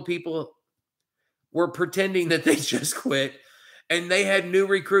handful of people were pretending that they just quit. And they had new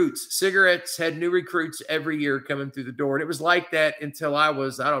recruits. Cigarettes had new recruits every year coming through the door. And it was like that until I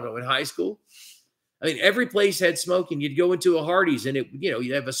was, I don't know, in high school. I mean, every place had smoking. You'd go into a Hardee's, and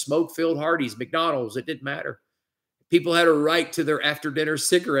you'd have a smoke-filled Hardee's, McDonald's. It didn't matter. People had a right to their after-dinner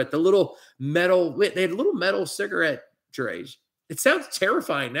cigarette. They had little metal cigarette trays. It sounds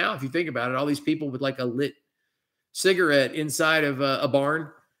terrifying now if you think about it. All these people with like a lit cigarette inside of a barn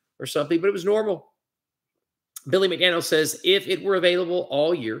or something, but it was normal. Billy McDaniel says, if it were available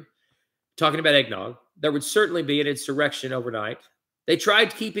all year, talking about eggnog, there would certainly be an insurrection overnight. They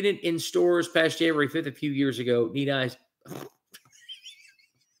tried keeping it in stores past January 5th a few years ago. Neat eyes.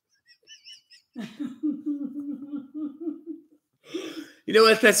 You know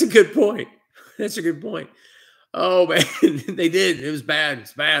what? That's a good point. That's a good point. Oh, man. They did. It was bad.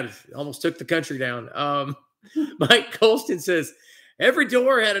 It's bad. It almost took the country down. Mike Colston says, every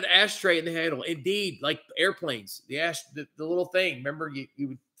door had an ashtray in the handle. Indeed, like airplanes, the little thing. Remember, you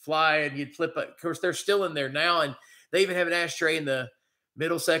would fly and you'd flip it. Of course, they're still in there now, and they even have an ashtray in the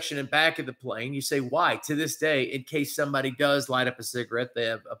middle section and back of the plane. You say, why? To this day, in case somebody does light up a cigarette, they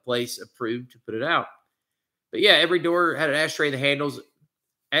have a place approved to put it out. But yeah, every door had an ashtray in the handles,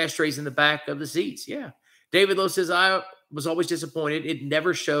 ashtrays in the back of the seats. Yeah. David Lowe says, I was always disappointed. It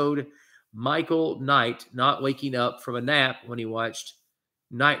never showed Michael Knight not waking up from a nap when he watched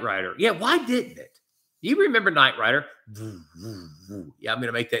Knight Rider. Yeah, why didn't it? Do you remember Knight Rider? Yeah, I'm going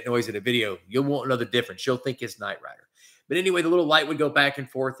to make that noise in a video. You won't know the difference. You'll think it's Knight Rider. But anyway, the little light would go back and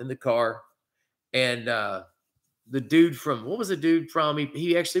forth in the car. And the dude from, what was the dude from?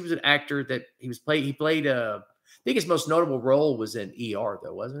 He actually was an actor that he played, I think his most notable role was in ER,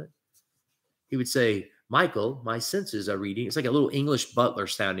 though, wasn't it? he would say, Michael, my senses are reading. It's like a little English butler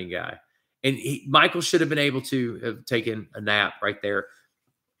sounding guy. And Michael should have been able to have taken a nap right there.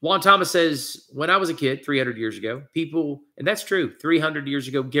 Juan Thomas says, when I was a kid, 300 years ago, people, and that's true, 300 years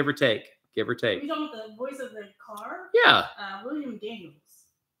ago, give or take. Give or take. Are you talking about the voice of the car? Yeah. William Daniels.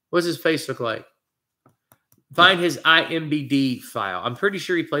 What does his face look like? Find his IMBD file. I'm pretty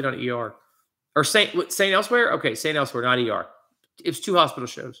sure he played on ER. Or Saint Elsewhere? Okay, Saint Elsewhere, not ER. It's 2 hospital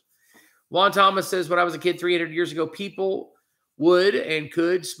shows. Juan Thomas says, when I was a kid 300 years ago, people would and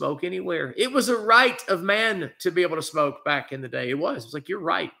could smoke anywhere. It was a right of man to be able to smoke back in the day. It was like, you're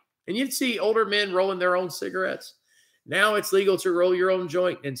right. And you'd see older men rolling their own cigarettes. Now it's legal to roll your own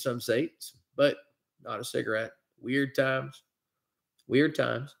joint in some states, but not a cigarette. Weird times. Weird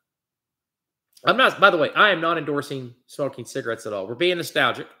times. I'm not, by the way, I am not endorsing smoking cigarettes at all. We're being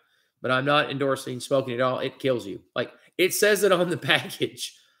nostalgic, but I'm not endorsing smoking at all. It kills you. Like, it says it on the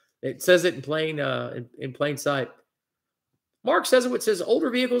package. It says it in plain sight. Mark says it says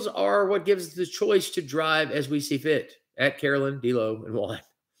older vehicles are what gives the choice to drive as we see fit. At Carolyn, D-Lo, and Juan.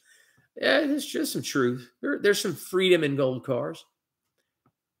 Yeah, there's just some truth. There's some freedom in gold cars.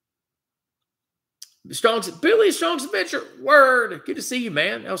 Billy Strong's Adventure. Word. Good to see you,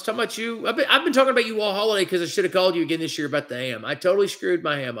 man. I was talking about you. I've been talking about you all holiday because I should have called you again this year about the ham. I totally screwed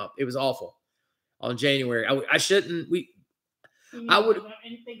my ham up. It was awful on January. I shouldn't.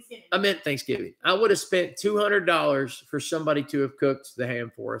 I meant Thanksgiving. I would have spent $200 for somebody to have cooked the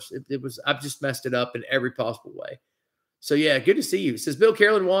ham for us. I've just messed it up in every possible way. So yeah, good to see you. It says Bill,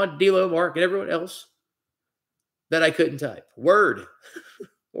 Carolyn, Juan, D-Lo, Mark, and everyone else that I couldn't type. Word.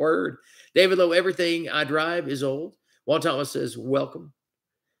 Word. David Lowe, everything I drive is old. Juan Thomas says, welcome.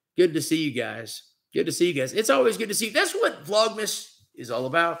 Good to see you guys. Good to see you guys. It's always good to see you. That's what Vlogmas is all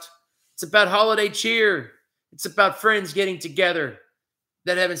about. It's about holiday cheer. It's about friends getting together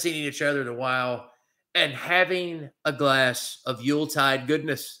that haven't seen each other in a while and having a glass of Yuletide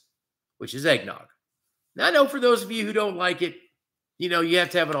goodness, which is eggnog. Now, I know for those of you who don't like it, you have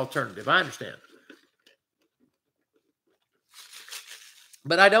to have an alternative. I understand.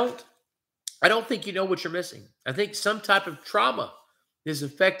 But I don't think you know what you're missing. I think some type of trauma is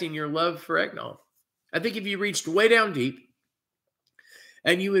affecting your love for eggnog. I think if you reached way down deep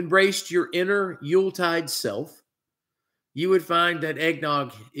and you embraced your inner Yuletide self, you would find that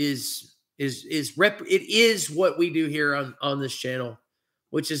eggnog is what we do here on this channel,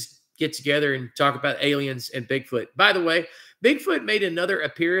 which is get together and talk about aliens and Bigfoot. By the way, Bigfoot made another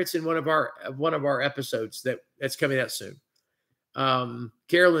appearance in one of our episodes that's coming out soon.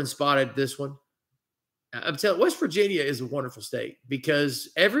 Carolyn spotted this one. I'm telling West Virginia is a wonderful state because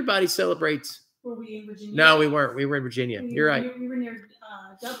everybody celebrates. Were we in Virginia? No, we weren't. We were in Virginia. You're right. We were near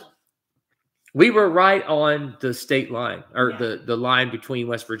Dublin. We were right on the state line or the line between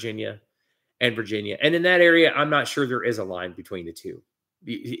West Virginia and Virginia. And in that area, I'm not sure there is a line between the two.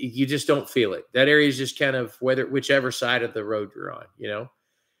 You just don't feel it. That area is just kind of whichever side of the road you're on,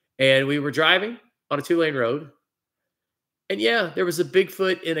 And we were driving on a 2-lane road. And yeah, there was a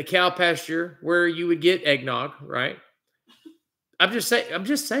Bigfoot in a cow pasture where you would get eggnog, right? I'm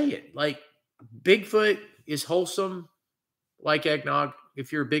just saying, like, Bigfoot is wholesome like eggnog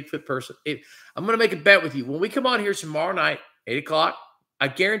if you're a Bigfoot person. I'm going to make a bet with you. When we come on here tomorrow night, 8 o'clock, I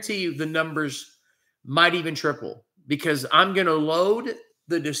guarantee you the numbers might even triple because I'm going to load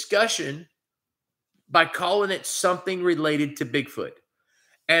the discussion by calling it something related to Bigfoot.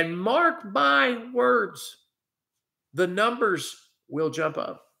 And mark my words, the numbers will jump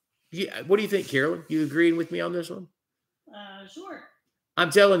up. Yeah, what do you think, Carolyn? You agreeing with me on this one? Sure. I'm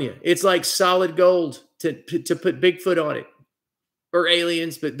telling you, it's like solid gold to put Bigfoot on it, or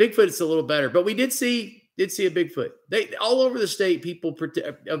aliens, but Bigfoot is a little better. But we did see a Bigfoot. They all over the state. People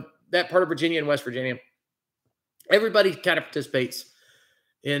that part of Virginia and West Virginia, everybody kind of participates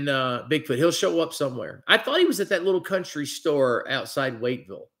in Bigfoot. He'll show up somewhere. I thought he was at that little country store outside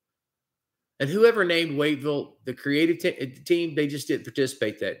Waiteville. And whoever named Waiteville, the creative team, they just didn't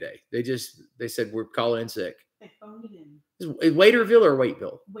participate that day. They said, we're calling in sick. They phoned it in. Is Waiterville or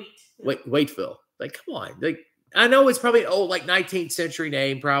Waiteville? Waiteville. Like, come on. I know it's probably an old, like 19th century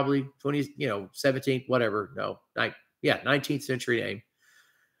name, probably 20, 17th, whatever. No, 19th century name.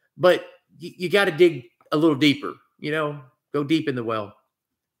 But you got to dig a little deeper, go deep in the well.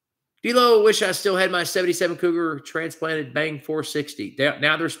 D-Lo, wish I still had my 77 Cougar transplanted Bang 460.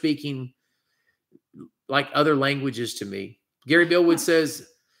 Now they're speaking like other languages to me. Gary Billwood says,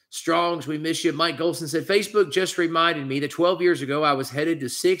 Strongs, we miss you. Mike Golson said, Facebook just reminded me that 12 years ago, I was headed to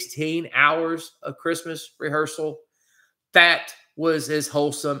 16 hours of Christmas rehearsal. That was as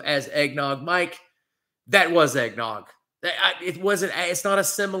wholesome as eggnog. Mike, that was eggnog. It wasn't. It's not a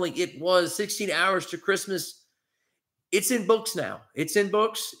simile. It was 16 Hours to Christmas. It's in books now. It's in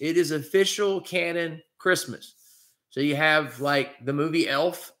books. It is official canon Christmas. So you have like the movie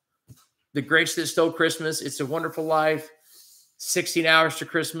Elf, The Grinch That Stole Christmas, It's a Wonderful Life, 16 Hours to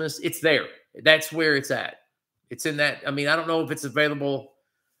Christmas. It's there. That's where it's at. It's in that. I mean, I don't know if it's available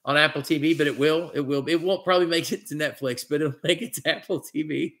on Apple TV, but it will. It will. It won't probably make it to Netflix, but it'll make it to Apple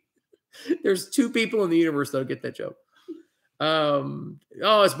TV. There's 2 people in the universe that'll get that joke. Oh,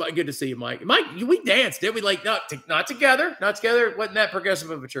 it's good to see you, Mike. Mike, we danced, did we? Like not together, not together. It wasn't that progressive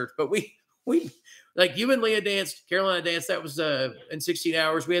of a church, but we like you and Leah danced, Carolina danced. That was in 16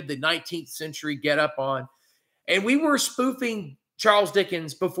 Hours. We had the 19th century get up on, and we were spoofing Charles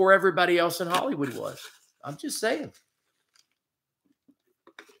Dickens before everybody else in Hollywood was. I'm just saying.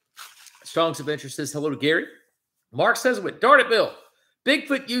 Songs of Interest says hello to Gary. Mark says, darn it, Bill.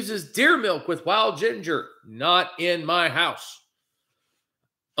 Bigfoot uses deer milk with wild ginger. Not in my house.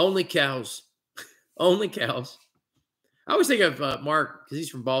 Only cows. Only cows. I always think of Mark because he's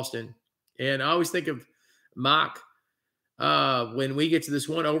from Boston. And I always think of Mock when we get to this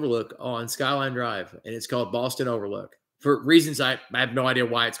one overlook on Skyline Drive. And it's called Boston Overlook. For reasons I have no idea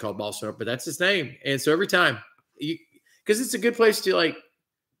why it's called Boston Overlook, but that's its name. And so every time, because it's a good place to like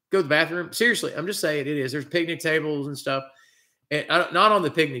go to the bathroom. Seriously, I'm just saying it is. There's picnic tables and stuff. And not on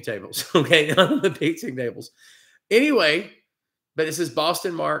the picnic tables, okay? Not on the picnic tables. Anyway, but it says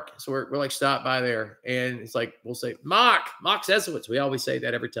Boston Mark. So we're like, stop by there. And it's like, we'll say, Mock Sesowitz. We always say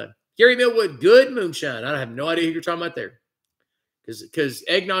that every time. Gary Millwood, good moonshine. I have no idea who you're talking about there. Because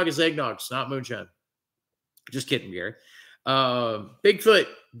eggnog is eggnog. It's not moonshine. Just kidding, Gary. Bigfoot,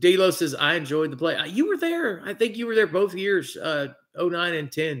 Delo says, I enjoyed the play. You were there. I think you were there both years, 09 and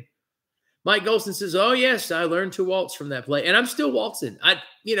 10. Mike Golson says, oh, yes, I learned to waltz from that play. And I'm still waltzing.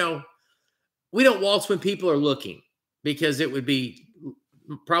 We don't waltz when people are looking because it would be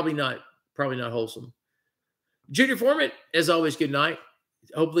probably not wholesome. Junior Foreman, as always, good night.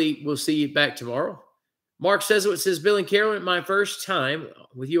 Hopefully we'll see you back tomorrow. Mark says, Bill and Carolyn, my first time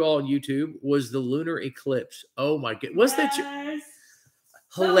with you all on YouTube was the lunar eclipse. Oh, my God. Was that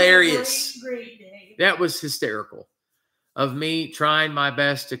hilarious? Great day. That was hysterical. Of me trying my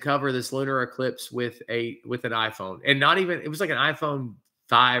best to cover this lunar eclipse with an iPhone. And not even, it was like an iPhone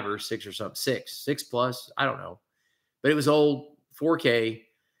 5 or 6 or something. 6 plus, I don't know. But it was old, 4K.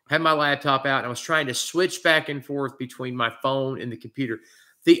 Had my laptop out, and I was trying to switch back and forth between my phone and the computer.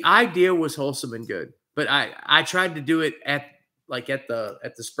 The idea was wholesome and good, but I tried to do it at the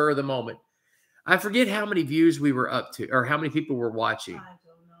spur of the moment. I forget how many views we were up to or how many people were watching.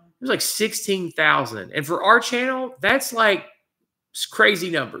 It was like 16,000. And for our channel, that's like crazy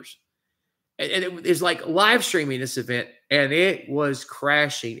numbers. And it is like live streaming this event, and it was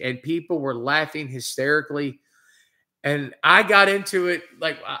crashing, and people were laughing hysterically. And I got into it.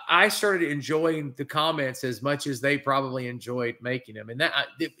 Like I started enjoying the comments as much as they probably enjoyed making them. And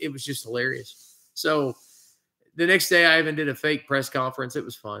it was just hilarious. So the next day I even did a fake press conference. It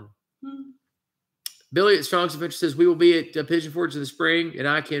was fun. Billy at Strong's Adventure says, we will be at Pigeon Forge in the spring, and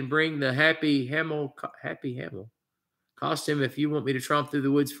I can bring the Happy Hamill costume if you want me to tromp through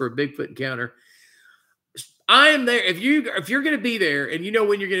the woods for a Bigfoot encounter. I am there. If you're going to be there and you know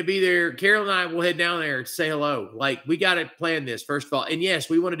when you're going to be there, Carol and I will head down there to say hello. Like, we got to plan this, first of all. And yes,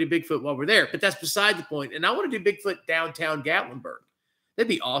 we want to do Bigfoot while we're there, but that's beside the point. And I want to do Bigfoot downtown Gatlinburg. That'd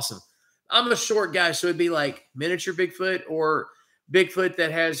be awesome. I'm a short guy, so it'd be like miniature Bigfoot or Bigfoot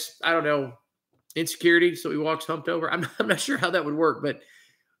that has, I don't know, insecurity, so he walks humped over. I'm not sure how that would work, but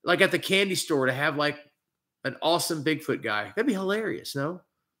like at the candy store to have like an awesome Bigfoot guy, that'd be hilarious. No,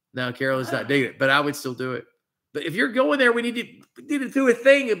 Carolyn's not digging it, but I would still do it. But if you're going there, we need to do a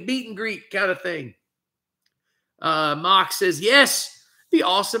thing, a meet and greet kind of thing. Mock says, yes, it'd be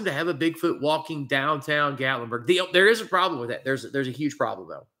awesome to have a Bigfoot walking downtown Gatlinburg. There is a problem with that. There's a huge problem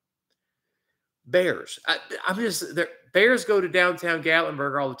though. Bears. Bears go to downtown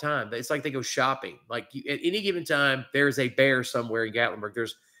Gatlinburg all the time. It's like they go shopping. Like at any given time, there's a bear somewhere in Gatlinburg.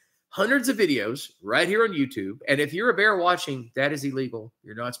 There's hundreds of videos right here on YouTube. And if you're a bear watching, that is illegal.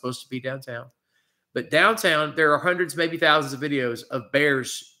 You're not supposed to be downtown. But downtown, there are hundreds, maybe thousands of videos of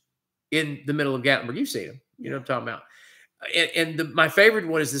bears in the middle of Gatlinburg. You've seen them. You know what I'm talking about. And my favorite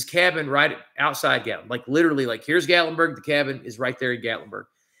one is this cabin right outside Gatlinburg. Like literally, like here's Gatlinburg. The cabin is right there in Gatlinburg.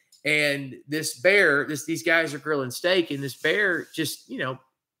 And this bear, these guys are grilling steak, and this bear just,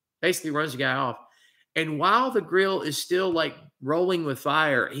 basically runs the guy off. And while the grill is still like rolling with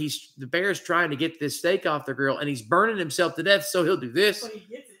fire, the bear's trying to get this steak off the grill, and he's burning himself to death. So he'll do this,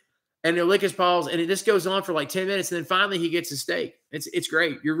 and he'll lick his paws, and it just goes on for like 10 minutes, and then finally he gets a steak. It's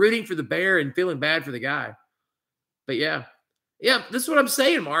great. You're rooting for the bear and feeling bad for the guy. But yeah, that's what I'm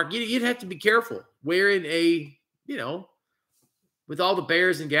saying, Mark. You'd have to be careful wearing a, with all the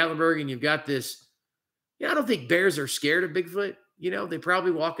bears in Gatlinburg, and you've got this. I don't think bears are scared of Bigfoot. They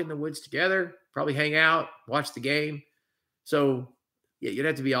probably walk in the woods together, probably hang out, watch the game. So yeah, you'd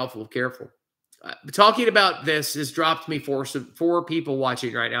have to be awful careful. Talking about this has dropped me four people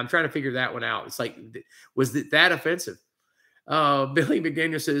watching right now. I'm trying to figure that one out. It's like, was that offensive? Billy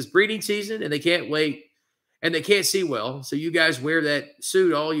McDaniel says breeding season and they can't wait and they can't see well. So you guys wear that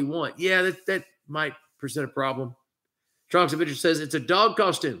suit all you want. Yeah, that might present a problem. Strong's Adventure says it's a dog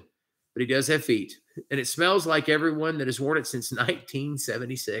costume, but he does have feet and it smells like everyone that has worn it since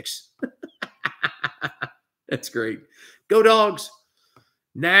 1976. That's great. Go dogs.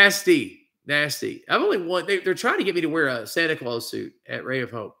 Nasty. I've only one. They're trying to get me to wear a Santa Claus suit at Ray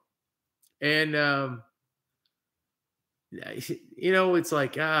of Hope. And, it's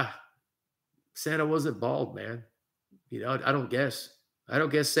like, Santa wasn't bald, man. I don't guess. I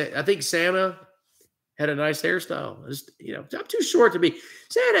think Santa had a nice hairstyle. I'm too short to be.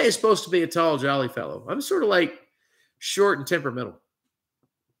 Santa is supposed to be a tall, jolly fellow. I'm sort of like short and temperamental.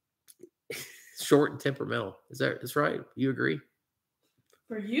 Short and temperamental. That's right? You agree?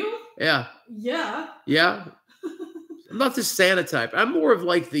 For you? Yeah. Yeah. Yeah. I'm not the Santa type. I'm more of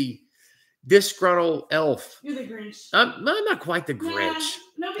like the disgruntled elf. You're the Grinch. I'm not quite the Grinch.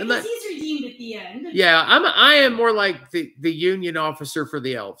 No, because he's redeemed at the end. Yeah, I am more like the union officer for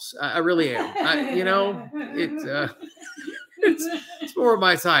the elves. I really am. It's more of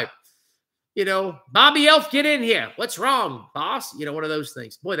my type. Bobby Elf, get in here. What's wrong, boss? One of those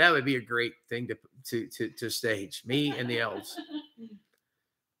things. Boy, that would be a great thing to stage. Me and the elves.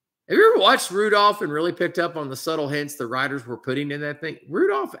 Have you ever watched Rudolph and really picked up on the subtle hints the writers were putting in that thing?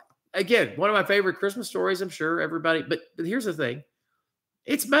 Rudolph, again, one of my favorite Christmas stories, I'm sure everybody, but here's the thing.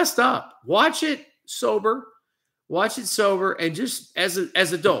 It's messed up. Watch it sober, and just as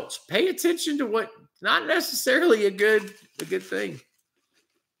adults, pay attention to what not necessarily a good thing.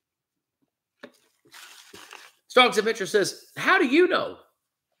 Strong's Adventure says, how do you know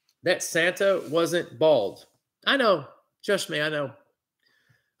that Santa wasn't bald? I know. Trust me, I know.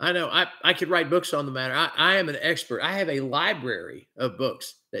 I could write books on the matter. I am an expert. I have a library of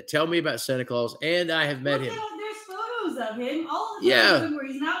books that tell me about Santa Claus, and I have met him. There's photos of him. All the photos of him where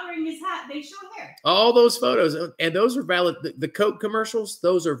he's not wearing his hat, they show hair. All those photos, and those are valid. The Coke commercials,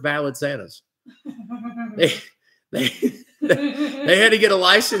 those are valid Santas. they had to get a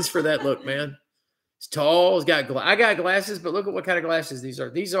license for that look, man. It's tall. I got glasses, but look at what kind of glasses these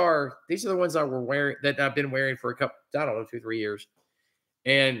are. These are the ones I've been wearing for 2-3 years.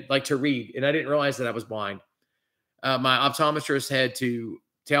 And like to read, and I didn't realize that I was blind. My optometrist had to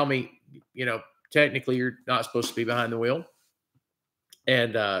tell me, technically you're not supposed to be behind the wheel.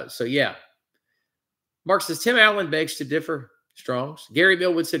 And so, yeah. Mark says, Tim Allen begs to differ. Strongs. Gary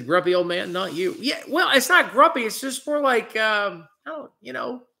Millwood said, grumpy old man, not you. Yeah, well, it's not grumpy. It's just more like, what?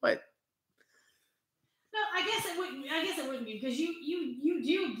 No, I guess it wouldn't be because you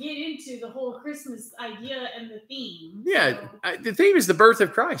do get into the whole Christmas idea and the theme. Yeah, so. The theme is the birth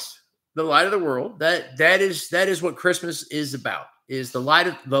of Christ, the light of the world. That is what Christmas is about. Is the light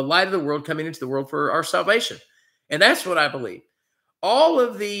of the world coming into the world for our salvation, and that's what I believe. All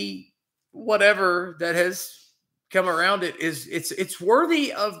of the whatever that has come around it it's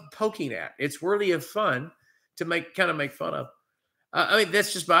worthy of poking at. It's worthy of fun to make fun of. I mean,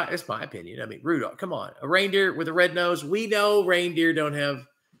 that's my opinion. I mean, Rudolph, come on. A reindeer with a red nose. We know reindeer don't have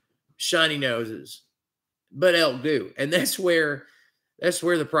shiny noses, but elk do. And that's where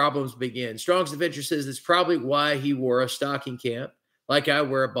the problems begin. Strong's Adventure says it's probably why he wore a stocking cap, like I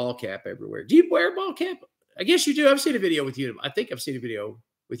wear a ball cap everywhere. Do you wear a ball cap? I guess you do. I've seen a video with you. I think I've seen a video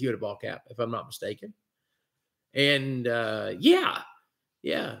with you at a ball cap, if I'm not mistaken. And yeah.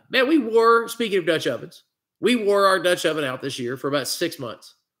 Man, speaking of Dutch ovens, we wore our Dutch oven out this year for about 6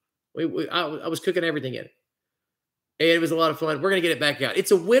 months. I was cooking everything in it. And it was a lot of fun. We're going to get it back out.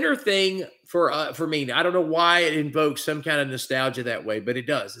 It's a winter thing for me. I don't know why it invokes some kind of nostalgia that way, but it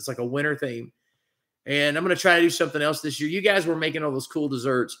does. It's like a winter theme. And I'm going to try to do something else this year. You guys were making all those cool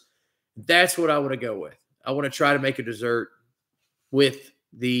desserts. That's what I want to go with. I want to try to make a dessert with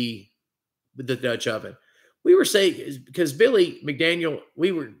the Dutch oven. We were saying, because Billy McDaniel,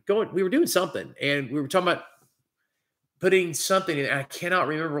 we were doing something, and we were talking about putting something in. I cannot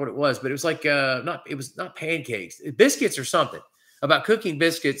remember what it was, but it was like it was not pancakes, biscuits or something, about cooking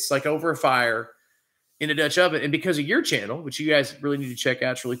biscuits like over a fire in a Dutch oven. And because of your channel, which you guys really need to check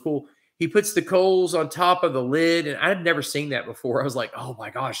out, it's really cool. He puts the coals on top of the lid, and I had never seen that before. I was like, oh my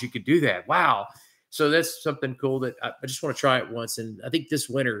gosh, you could do that. Wow. So that's something cool that I just want to try it once. And I think this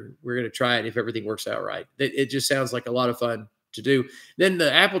winter we're going to try it if everything works out right. It just sounds like a lot of fun to do. Then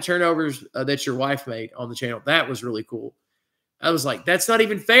the apple turnovers that your wife made on the channel, that was really cool. I was like, that's not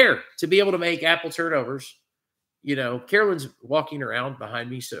even fair to be able to make apple turnovers. You know, Carolyn's walking around behind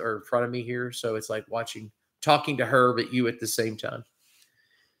me or in front of me here. So it's like talking to her, but you at the same time.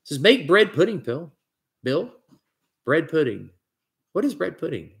 It says, make bread pudding, Bill. Bread pudding. What is bread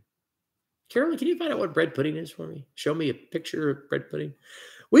pudding? Carolyn, can you find out what bread pudding is for me? Show me a picture of bread pudding.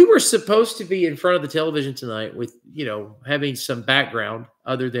 We were supposed to be in front of the television tonight with, you know, having some background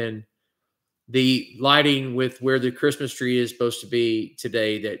other than the lighting with where the Christmas tree is supposed to be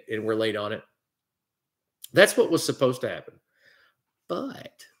today, and we're late on it. That's what was supposed to happen.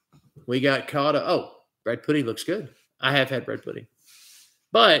 But we got caught up. Oh, bread pudding looks good. I have had bread pudding.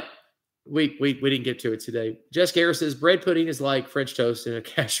 But we didn't get to it today. Jessica Harris says, bread pudding is like French toast in a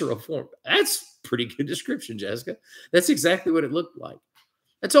casserole form. That's a pretty good description, Jessica. That's exactly what it looked like.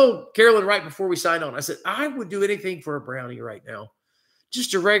 I told Carolyn right before we signed on, I said, I would do anything for a brownie right now.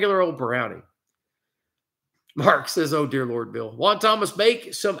 Just a regular old brownie. Mark says, oh, dear Lord, Bill. Juan Thomas,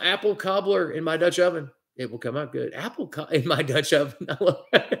 bake some apple cobbler in my Dutch oven. It will come out good. In my Dutch oven. I love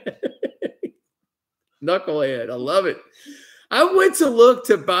it. Knucklehead. I love it. I went to look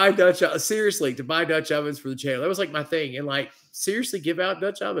to buy seriously, to buy Dutch ovens for the channel. That was like my thing. And like, seriously, give out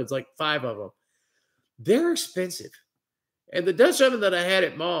Dutch ovens, like 5 of them. They're expensive. And the Dutch oven that I had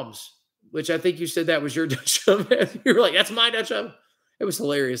at Mom's, which I think you said that was your Dutch oven. You were like, that's my Dutch oven. It was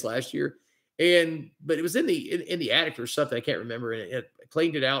hilarious last year. But it was in the attic or something. I can't remember. And it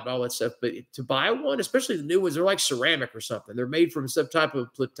cleaned it out and all that stuff. But to buy one, especially the new ones, they're like ceramic or something. They're made from some type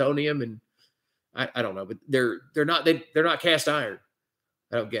of plutonium, and I don't know, but they're not cast iron,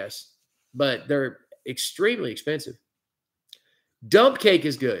 I don't guess. But they're extremely expensive. Dump cake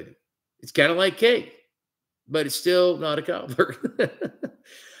is good. It's kind of like cake, but it's still not a cobbler.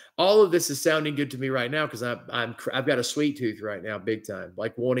 All of this is sounding good to me right now because I've got a sweet tooth right now, big time,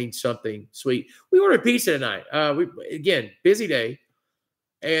 like wanting something sweet. We ordered pizza tonight. Again, busy day,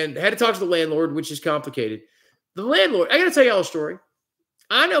 and had to talk to the landlord, which is complicated. The landlord, I got to tell y'all a story.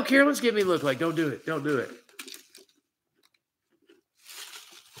 I know Carolyn's giving me a look like, don't do it, don't do it.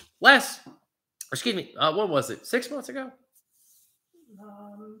 Excuse me, what was it? 6 months ago?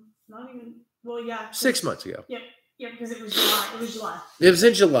 Not even. Well, yeah. 6 months ago. Yep. Yeah, because it was July. It was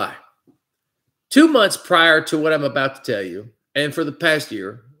in July. 2 months prior to what I'm about to tell you, and for the past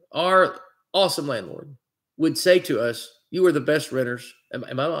year, our awesome landlord would say to us, you are the best renters. Am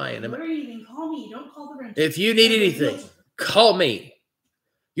I lying? Or anything, call me. Don't call the renter. If you need anything, call me.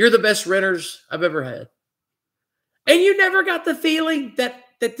 You're the best renters I've ever had. And you never got the feeling that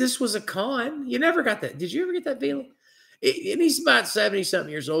this was a con. You never got that. Did you ever get that feeling? And he's about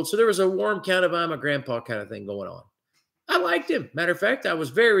 70-something years old, so there was a warm kind of I'm a grandpa kind of thing going on. I liked him. Matter of fact, I was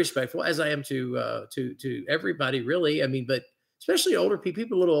very respectful, as I am to everybody, really. I mean, but especially older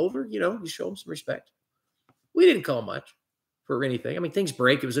people a little older, you know, you show them some respect. We didn't call much for anything. I mean, things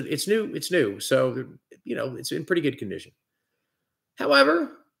break. It's new. So, you know, it's in pretty good condition.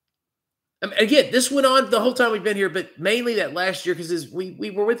 However, I mean, again, this went on the whole time we've been here, but mainly that last year because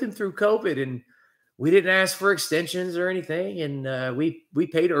we were with him through COVID, and we didn't ask for extensions or anything, and we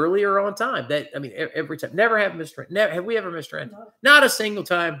paid earlier on time. That, I mean, every time. Never have missed rent. Never have we ever missed rent. No. Not a single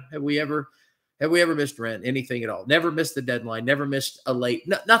time have we ever missed rent, anything at all. Never missed the deadline. Never missed a late.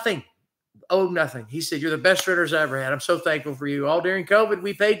 Nothing. Oh, nothing. He said, "You're the best renters I ever had. I'm so thankful for you." All during COVID,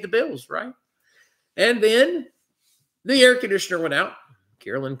 we paid the bills, right? And then the air conditioner went out.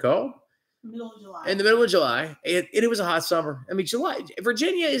 Carolyn called. In the middle of July. And it was a hot summer. I mean,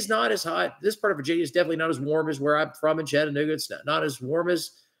 Virginia is not as hot. This part of Virginia is definitely not as warm as where I'm from in Chattanooga. It's not as warm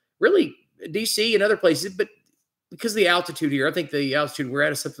as really DC and other places, but because of the altitude here, I think the altitude we're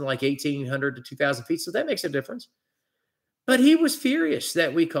at is something like 1,800 to 2,000 feet. So that makes a difference. But he was furious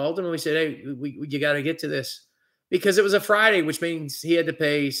that we called him and we said, hey, you got to get to this, because it was a Friday, which means he had to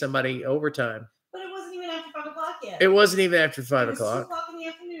pay somebody overtime. But it wasn't even after 5 o'clock yet. It wasn't even after 5 o'clock. It was 2 o'clock in the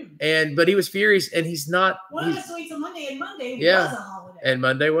afternoon. But he was furious, and he's not. One of us wait till Monday, and Monday was a holiday. And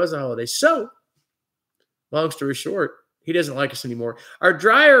Monday was a holiday. So, long story short, he doesn't like us anymore. Our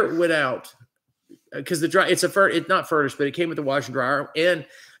dryer went out because it's not furnished, but it came with the washer and dryer. And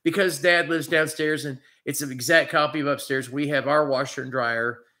because Dad lives downstairs, and it's an exact copy of upstairs, we have our washer and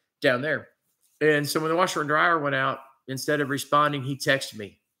dryer down there. And so when the washer and dryer went out, instead of responding, he texted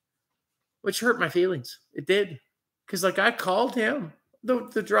me, which hurt my feelings. It did, because like I called him.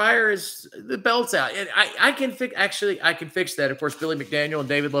 The dryer is, the belt's out, and I can fix that. Of course, Billy McDaniel and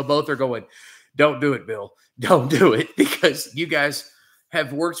David Lowe both are going, don't do it, Bill. Don't do it, because you guys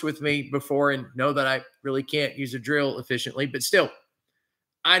have worked with me before and know that I really can't use a drill efficiently, but still,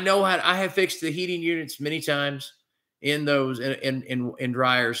 I know how I have fixed the heating units many times in those in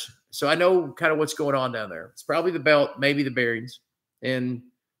dryers. So I know kind of what's going on down there. It's probably the belt, maybe the bearings, and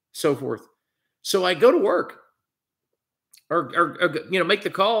so forth. So I go to work or make the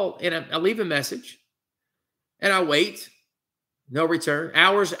call, and I leave a message and I wait. No return.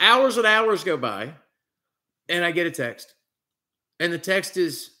 Hours and hours go by, and I get a text. And the text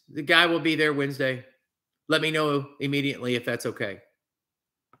is, the guy will be there Wednesday. Let me know immediately if that's okay.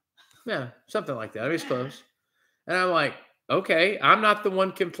 Yeah, something like that. I mean, it's close. And I'm like, okay, I'm not the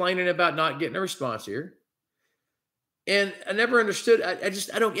one complaining about not getting a response here. And I never understood.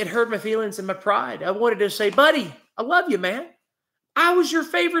 It hurt my feelings and my pride. I wanted to say, buddy, I love you, man. I was your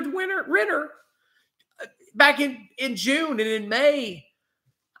favorite renter back in June and in May,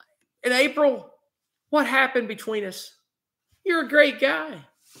 in April. What happened between us? You're a great guy.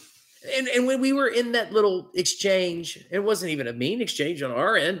 And when we were in that little exchange, it wasn't even a mean exchange on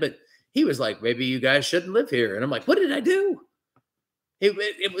our end, but he was like, maybe you guys shouldn't live here. And I'm like, what did I do?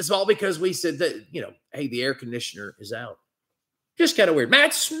 It was all because we said that, hey, the air conditioner is out. Just kind of weird.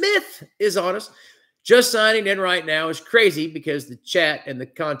 Matt Smith is on us. Just signing in right now is crazy because the chat and the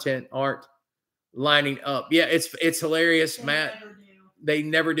content aren't lining up. Yeah, it's hilarious, Matt. They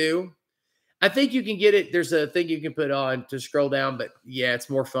never do. I think you can get it. There's a thing you can put on to scroll down, but yeah, it's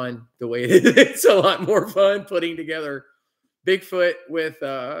more fun the way it is. It's a lot more fun putting together Bigfoot with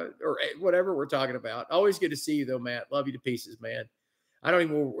or whatever we're talking about. Always good to see you though, Matt. Love you to pieces, man.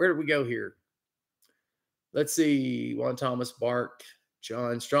 Where did we go here? Let's see. Juan Thomas barked.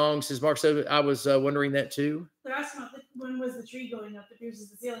 John Strong says, Mark said, I was wondering that too. They're asking about when was the tree going up that pierces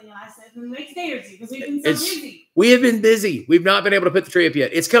the ceiling, and I said, the next day or two, because we've been so busy. We have been busy. We've not been able to put the tree up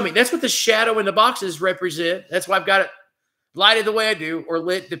yet. It's coming. That's what the shadow in the boxes represent. That's why I've got it lighted the way I do, or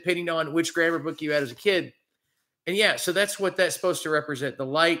lit, depending on which grammar book you had as a kid. And yeah, so that's what that's supposed to represent, the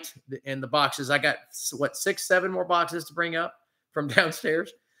light and the boxes. I got, 6, 7 more boxes to bring up from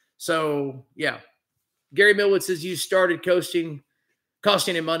downstairs. So yeah. Gary Millwood says you started costing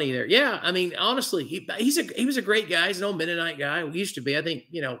him money there. Yeah, I mean, honestly, he was a great guy. He's an old Mennonite guy. We used to be. I think,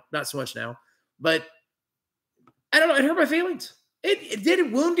 not so much now. But I don't know. It hurt my feelings.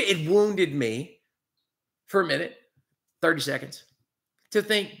 It wounded me for a minute, 30 seconds, to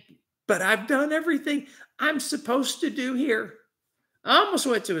think, but I've done everything I'm supposed to do here. I almost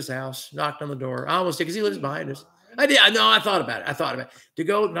went to his house, knocked on the door. I almost did, because he lives behind us. I did. No, I thought about it. To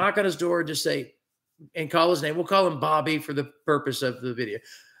go knock on his door and just say, and call his name. We'll call him Bobby for the purpose of the video.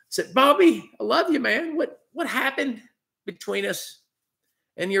 Said, Bobby, I love you, man. What happened between us?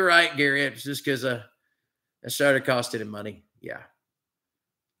 And you're right, Gary. It's just because I started costing him money. Yeah.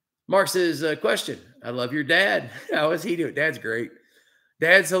 Mark says, question. I love your dad. How is he doing? Dad's great.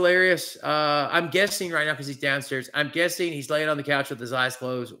 Dad's hilarious. I'm guessing right now, because he's downstairs, I'm guessing he's laying on the couch with his eyes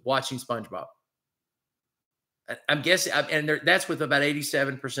closed, watching SpongeBob. I'm guessing, and that's with about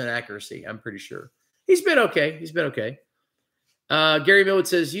 87% accuracy, I'm pretty sure. He's been okay. Gary Millwood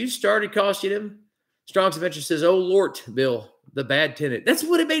says, you started costing him. Strong's Adventure says, oh, Lord, Bill, the bad tenant. That's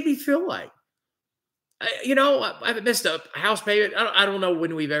what it made me feel like. I haven't missed a house payment. I don't know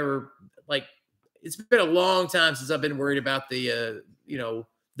when we've ever, it's been a long time since I've been worried about the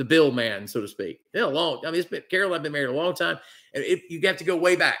bill man, so to speak. Carol, I've been married a long time, and you have to go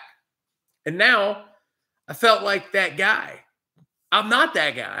way back. And now I felt like that guy. I'm not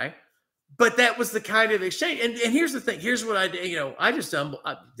that guy. But that was the kind of exchange. And here's the thing. Here's what I did. I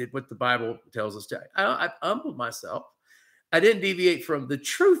did what the Bible tells us to. I humbled myself. I didn't deviate from the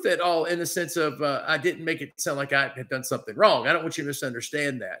truth at all, in the sense of I didn't make it sound like I had done something wrong. I don't want you to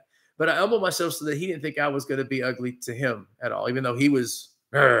misunderstand that. But I humbled myself so that he didn't think I was going to be ugly to him at all, even though he was,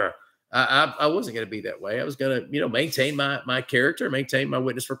 I wasn't going to be that way. I was going to, maintain my character, maintain my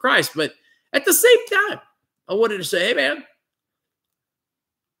witness for Christ. But at the same time, I wanted to say, hey, man,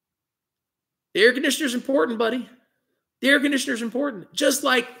 the air conditioner is important, buddy. The air conditioner is important. Just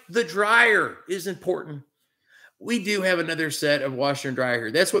like the dryer is important. We do have another set of washer and dryer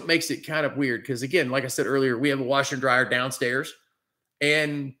here. That's what makes it kind of weird. Because again, like I said earlier, we have a washer and dryer downstairs.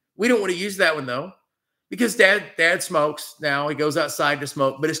 And we don't want to use that one though. Because dad smokes now. He goes outside to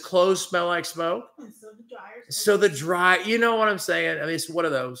smoke. But his clothes smell like smoke. And so the dryer, you know what I'm saying? I mean, it's one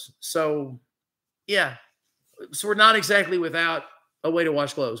of those. So yeah. So we're not exactly without a way to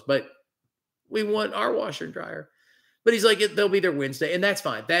wash clothes. But we want our washer and dryer. But he's like, they'll be there Wednesday, and that's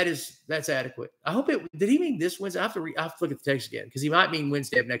fine. That's adequate. I hope did he mean this Wednesday? I have to look at the text again, because he might mean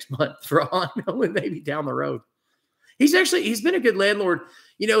Wednesday of next month for all I know, and maybe down the road. He's been a good landlord.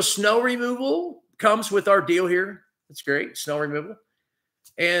 Snow removal comes with our deal here. That's great. Snow removal.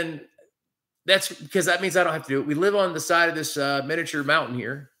 And that's because that means I don't have to do it. We live on the side of this miniature mountain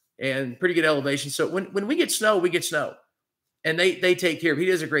here and pretty good elevation. So when we get snow, we get snow. And they take care of it. He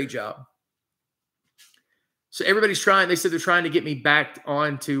does a great job. So everybody's trying. They said they're trying to get me back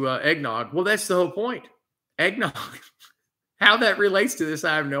onto eggnog. Well, that's the whole point. Eggnog. How that relates to this,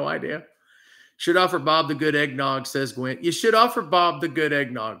 I have no idea. Should offer Bob the good eggnog, says Gwen. You should offer Bob the good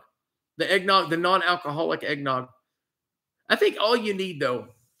eggnog. The eggnog, the non-alcoholic eggnog. I think all you need, though,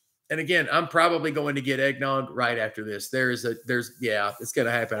 and again, I'm probably going to get eggnog right after this. Yeah, it's going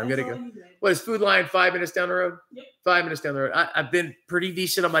to happen. I'm going to go. What is Food Lion 5 minutes down the road? Yep. 5 minutes down the road. I've been pretty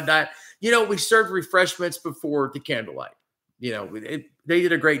decent on my diet. You know, we served refreshments before the candlelight. You know, they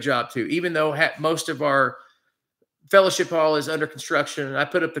did a great job too, even though most of our fellowship hall is under construction. And I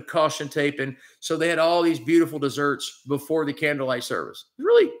put up the caution tape. And so they had all these beautiful desserts before the candlelight service.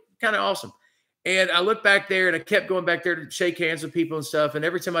 Really kind of awesome. And I looked back there and I kept going back there to shake hands with people and stuff. And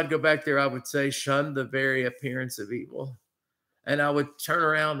every time I'd go back there, I would say, shun the very appearance of evil. And I would turn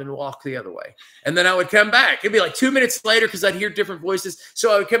around and walk the other way. And then I would come back. It'd be like 2 minutes later because I'd hear different voices.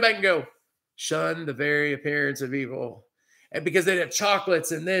 So I would come back and go, shun the very appearance of evil. And because they'd have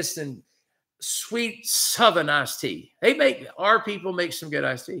chocolates and this and sweet Southern iced tea. Our people make some good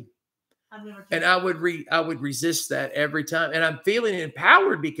iced tea. And I would resist that every time. And I'm feeling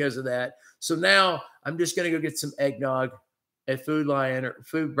empowered because of that. So now I'm just going to go get some eggnog at Food Lion or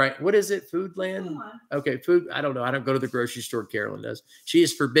Food Brand. What is it? Foodland? Okay. I don't know. I don't go to the grocery store. Carolyn does. She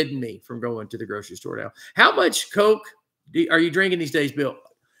has forbidden me from going to the grocery store now. How much Coke are you drinking these days, Bill?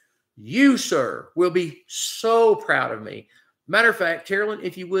 You, sir, will be so proud of me. Matter of fact, Carolyn,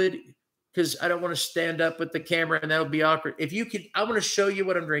 if you would, because I don't want to stand up with the camera and that'll be awkward. If you could, I want to show you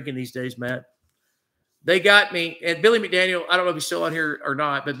what I'm drinking these days, Matt. They got me, and Billy McDaniel, I don't know if he's still on here or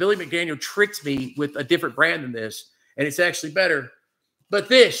not, but Billy McDaniel tricked me with a different brand than this, and it's actually better. But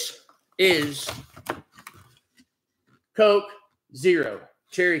this is Coke Zero,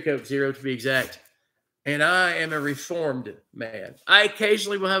 Cherry Coke Zero to be exact. And I am a reformed man. I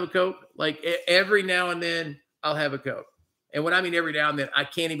occasionally will have a Coke. Like every now and then I'll have a Coke. And when I mean every now and then, I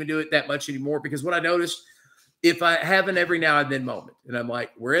can't even do it that much anymore because what I noticed, if I have an every now and then moment, and I'm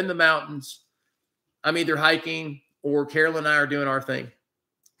like, we're in the mountains, I'm either hiking or Carol and I are doing our thing.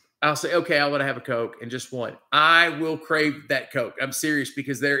 I'll say, okay, I want to have a Coke and just one. I will crave that Coke. I'm serious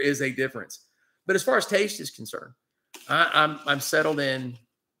because there is a difference. But as far as taste is concerned, I'm settled in.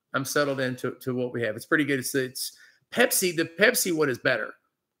 I'm settled into what we have. It's pretty good. It's Pepsi. The Pepsi one is better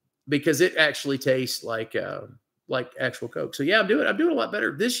because it actually tastes like actual Coke. So yeah, I'm doing a lot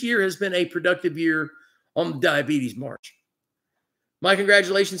better. This year has been a productive year on the diabetes march. My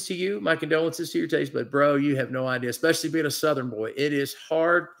congratulations to you. My condolences to your taste bud. Bro, you have no idea, especially being a Southern boy. It is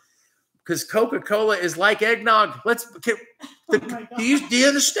hard because Coca-Cola is like eggnog. Do you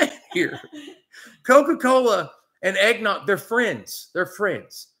understand here? Coca-Cola and eggnog, they're friends. They're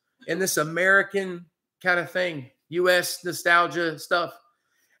friends in this American kind of thing, U.S. nostalgia stuff.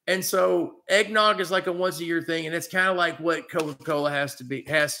 And so eggnog is like a once-a-year thing, and it's kind of like what Coca-Cola has to be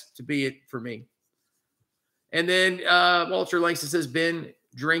it for me. And then Walter Langston says, been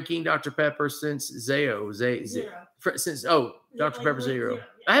drinking Dr. Pepper since Dr. Pepper Zero. Yeah.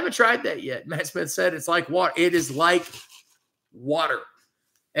 I haven't tried that yet. Matt Smith said it's like water. It is like water.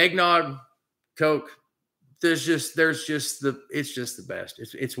 Eggnog, Coke. It's just the best.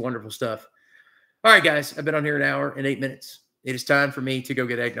 It's wonderful stuff. All right, guys, I've been on here an hour and 8 minutes. It is time for me to go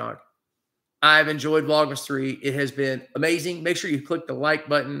get eggnog. I've enjoyed Vlogmas 3. It has been amazing. Make sure you click the like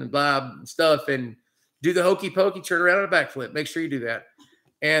button and blah stuff and do the hokey pokey, turn around on a backflip. Make sure you do that.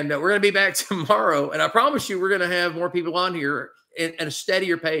 And we're going to be back tomorrow. And I promise you, we're going to have more people on here at a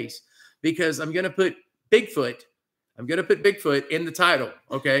steadier pace because I'm going to put Bigfoot. I'm going to put Bigfoot in the title.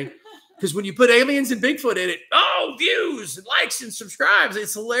 Okay. Because when you put aliens and Bigfoot in it, views and likes and subscribes.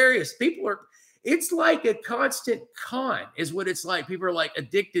 It's hilarious. It's like a constant con is what it's like. People are like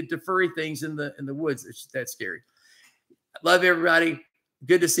addicted to furry things in the woods. That's scary. Love everybody.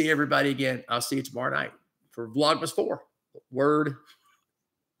 Good to see everybody again. I'll see you tomorrow night for Vlogmas 4. Word.